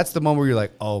that's the moment where you're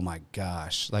like, oh my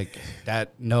gosh, like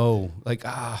that. No, like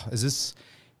is this?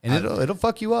 And it'll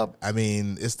fuck you up. I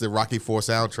mean, it's the Rocky IV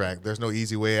soundtrack. There's no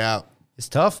easy way out. It's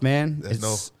tough, man. There's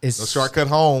no shortcut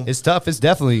home. It's tough. It's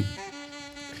definitely,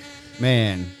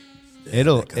 man.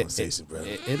 It'll hit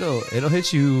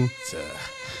you.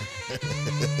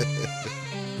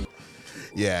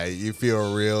 Yeah, you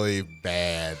feel really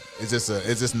bad. It's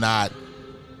just not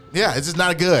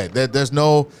good.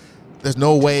 There's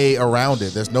no way around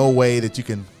it. There's no way that you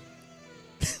can.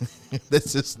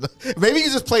 Maybe you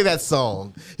just play that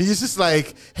song. He's just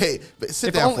like, hey,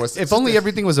 sit down for a second. If only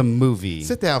everything was a movie.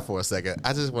 Sit down for a second.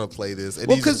 I just want to play this.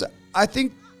 Well, because I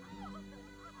think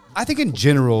in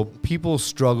general people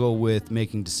struggle with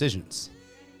making decisions.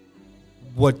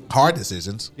 What hard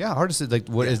decisions? Yeah, hard decisions. Like,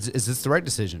 what is this the right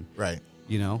decision? Right.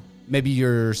 Maybe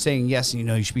you're saying yes, and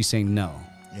you should be saying no.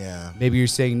 Yeah. Maybe you're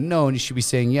saying no, and you should be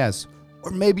saying yes. Or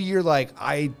maybe you're like,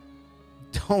 I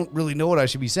don't really know what I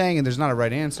should be saying, and there's not a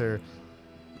right answer.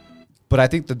 But I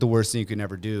think that the worst thing you can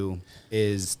ever do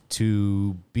is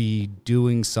to be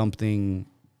doing something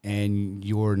and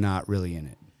you're not really in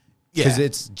it. Because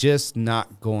it's just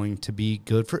not going to be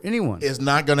good for anyone. It's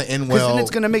not going to end well. Because then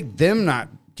it's going to make them not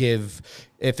give.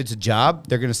 If it's a job,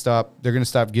 they're going to stop. They're going to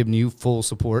stop giving you full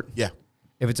support. Yeah.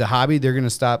 If it's a hobby, they're going to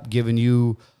stop giving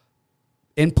you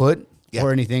input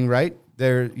or anything. Right?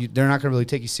 They're not going to really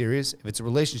take you serious. If it's a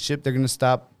relationship, they're going to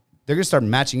stop. They're going to start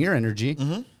matching your energy.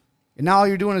 Mm-hmm. And now all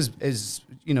you're doing is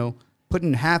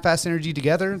putting half-ass energy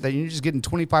together. That you're just getting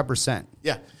 25%.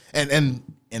 Yeah. And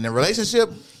in a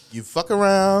relationship, you fuck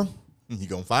around, you're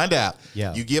going to find out.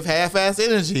 Yeah. You give half-ass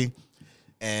energy,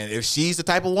 And if she's the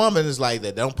type of woman that's like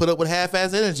that don't put up with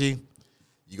half-ass energy,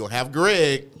 you're going to have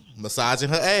Greg massaging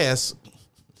her ass.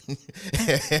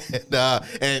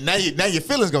 and now your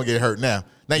feelings going to get hurt now.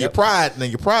 Now your pride's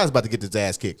about to get this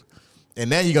ass kicked. And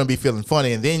now you're going to be feeling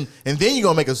funny. And then you're going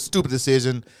to make a stupid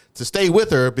decision to stay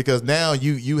with her because now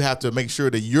you have to make sure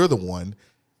that you're the one.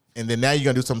 And then now you're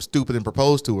going to do something stupid and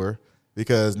propose to her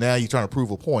because now you're trying to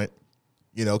prove a point,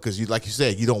 because like you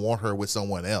said, you don't want her with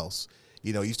someone else.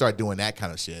 You start doing that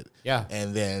kind of shit. Yeah.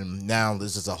 And then now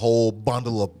this is a whole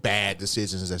bundle of bad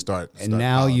decisions that start. And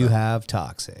now you have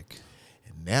toxic.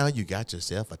 And now you got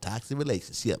yourself a toxic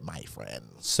relationship, my friend.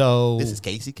 So this is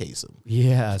Casey Kasem.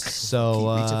 Yeah.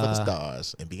 So keep reaching for the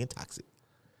stars and being toxic.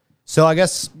 So I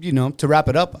guess, to wrap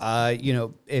it up,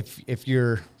 if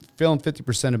you're feeling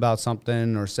 50% about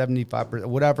something or 75%,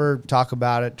 whatever, talk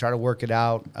about it, try to work it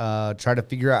out, try to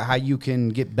figure out how you can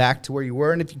get back to where you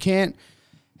were. And if you can't,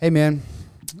 hey, man,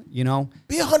 be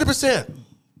 100%.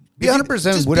 Be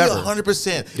 100%, whatever. Be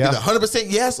 100%. Yeah. Either 100%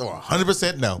 yes or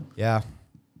 100% no. Yeah.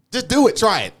 Just do it.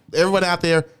 Try it. Everyone out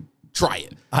there, try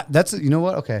it. That's, you know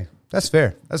what? Okay. That's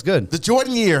fair. That's good. The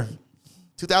Jordan year,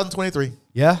 2023.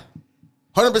 Yeah.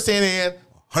 100% in,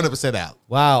 100% out.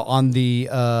 Wow. On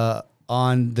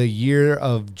the year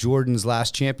of Jordan's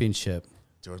last championship.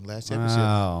 Jordan's last championship.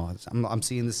 Wow. I'm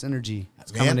seeing the synergy.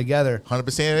 It's coming together.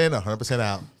 100% in, 100%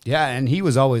 out. Yeah, and he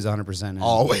was always 100% in.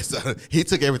 Always. He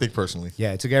took everything personally.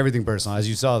 Yeah, he took everything personal, as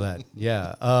you saw that.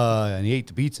 Yeah. And he ate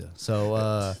the pizza.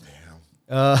 So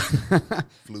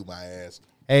flew my ass.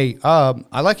 Hey,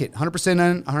 I like it.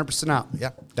 100% in, 100% out. Yeah.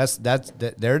 That's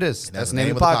there it is. That's the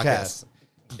name of the podcast.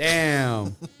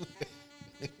 Damn.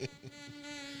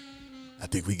 I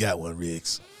think we got one,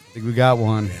 Riggs. I think we got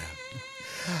one. Yeah.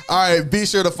 All right, be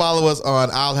sure to follow us on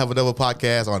I'll Have Another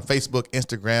Podcast on Facebook,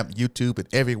 Instagram, YouTube, and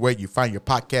everywhere you find your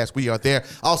podcast. We are there.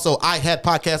 Also, I Had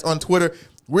Podcast on Twitter.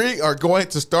 We are going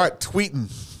to start tweeting.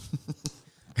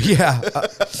 Yeah.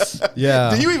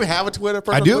 Yeah. Do you even have a Twitter?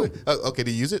 I do. Okay,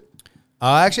 do you use it?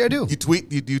 Actually, I do. You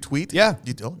tweet? You do tweet? Yeah.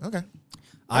 You do? Okay.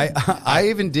 I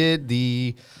even did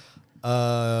the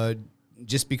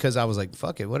just because I was like,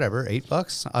 fuck it, whatever,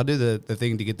 $8. I'll do the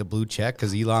thing to get the blue check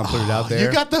because Elon put it out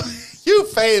there. You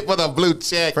paid for the blue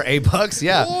check for $8,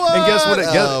 yeah. What?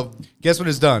 And guess what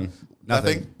it's done?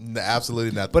 Nothing.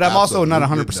 Absolutely nothing. But I'm also not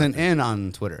 100% in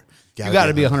on Twitter. You got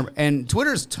to be 100%. And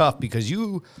Twitter's tough because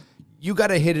you got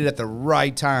to hit it at the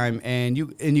right time, and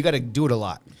you got to do it a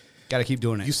lot. Got to keep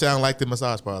doing it. You sound like the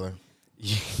massage parlor.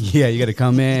 Yeah, you got to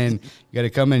come in.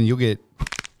 You'll get.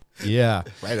 Yeah.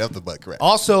 Right up the butt crack.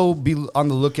 Also, be on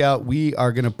the lookout. We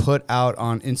are going to put out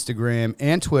on Instagram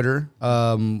and Twitter.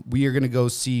 We are going to go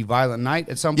see Violent Night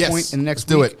at some point in the next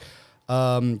week. Do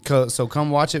it. So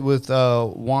come watch it with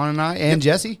Juan and I and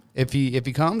Jesse if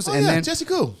he comes. Oh, and yeah, then Jesse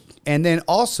cool. And then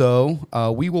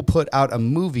also we will put out a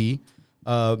movie.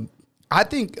 I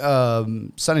think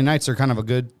Sunday nights are kind of a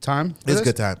good time. It's a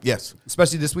good time. Yes.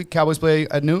 Especially this week. Cowboys play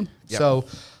at noon. Yep. So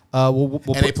we'll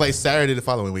they play Saturday the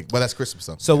following week. Well, that's Christmas.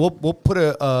 So we'll put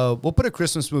a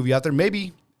Christmas movie out there.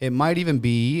 Maybe it might even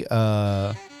be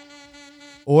or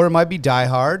it might be Die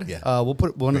Hard. Yeah. We'll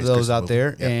put one of those out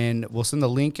there, and we'll send the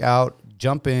link out.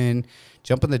 Jump in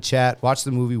the chat, watch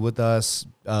the movie with us,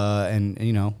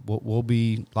 and we'll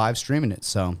be live streaming it.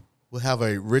 So we'll have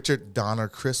a Richard Donner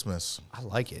Christmas. I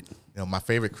like it. My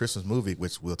favorite Christmas movie,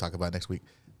 which we'll talk about next week,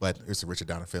 but it's a Richard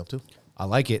Donner film too. I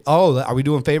like it. Oh, are we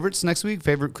doing favorites next week?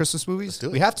 Favorite Christmas movies?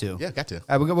 We have to. Yeah, got to.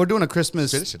 We're doing a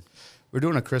Christmas tradition. We're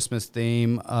doing a Christmas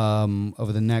theme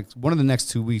over the next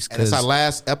 2 weeks. And it's our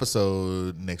last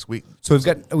episode next week. So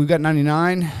we've got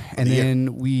 99, and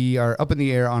then we are up in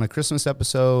the air on a Christmas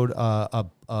episode,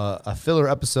 a filler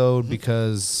episode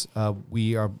because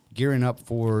we are gearing up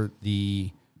for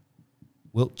the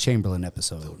Wilt Chamberlain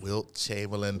episode. The Wilt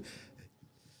Chamberlain,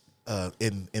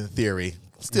 in theory.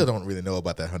 Still don't really know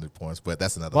about that 100 points, but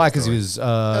that's another. Why? Because he was.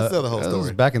 That's another whole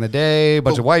story. Back in the day, a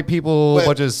bunch of white people, a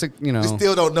bunch of sick. We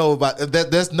still don't know about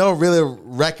that. There's no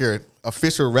really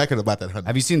official record about that 100.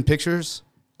 Have you seen pictures?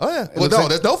 Oh yeah. Well, no,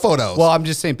 there's no photos. Well, I'm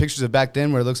just saying pictures of back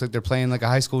then where it looks like they're playing like a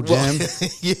high school gym.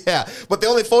 Yeah, but the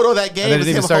only photo of that game is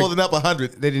him holding up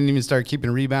 100. They didn't even start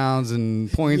keeping rebounds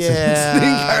and points.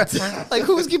 Yeah. Like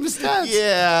who was keeping stats?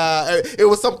 Yeah, it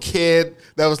was some kid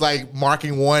that was like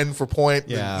marking one for point.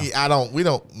 Yeah, we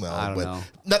don't know. I don't know.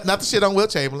 Not the shit on Wilt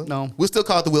Chamberlain. No, we'll still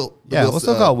call it the Wilt. We'll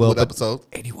still call it Wilt episode.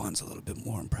 81's a little bit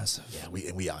more impressive. Yeah,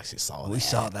 we actually saw that. We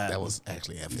saw that. That was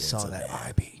actually evidence. We saw that.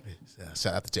 R.I.P.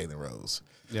 Shout out to Jalen Rose.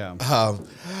 Yeah. All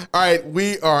right,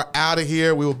 we are out of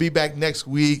here. We will be back next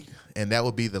week, and that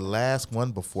will be the last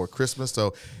one before Christmas.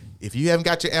 So If you haven't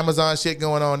got your Amazon shit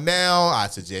going on now, I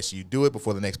suggest you do it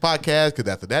before the next podcast,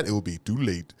 because after that, it will be too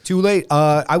late. Too late.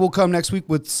 I will come next week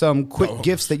with some quick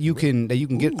gifts that you can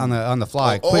get on the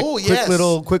fly. Yes.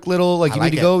 Quick little. Like, you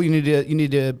like need to it. go. You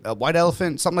need a white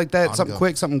elephant, something like that. On Something go.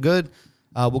 quick, something good.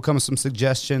 We'll come with some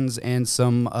suggestions and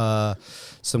some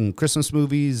Christmas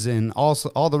movies and also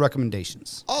all the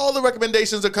recommendations. All the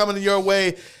recommendations are coming your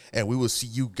way, and we will see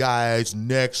you guys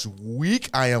next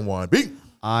week. I am Juan B.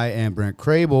 I am Brent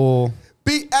Crable.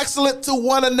 Be excellent to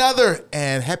one another,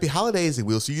 and happy holidays, and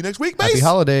we'll see you next week, Mace. Happy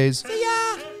holidays. See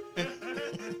ya.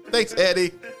 Thanks,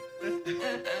 Eddie.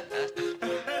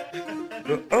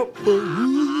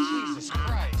 Jesus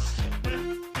Christ.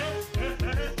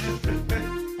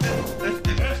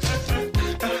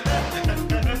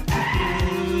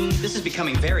 This is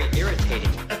becoming very irritating.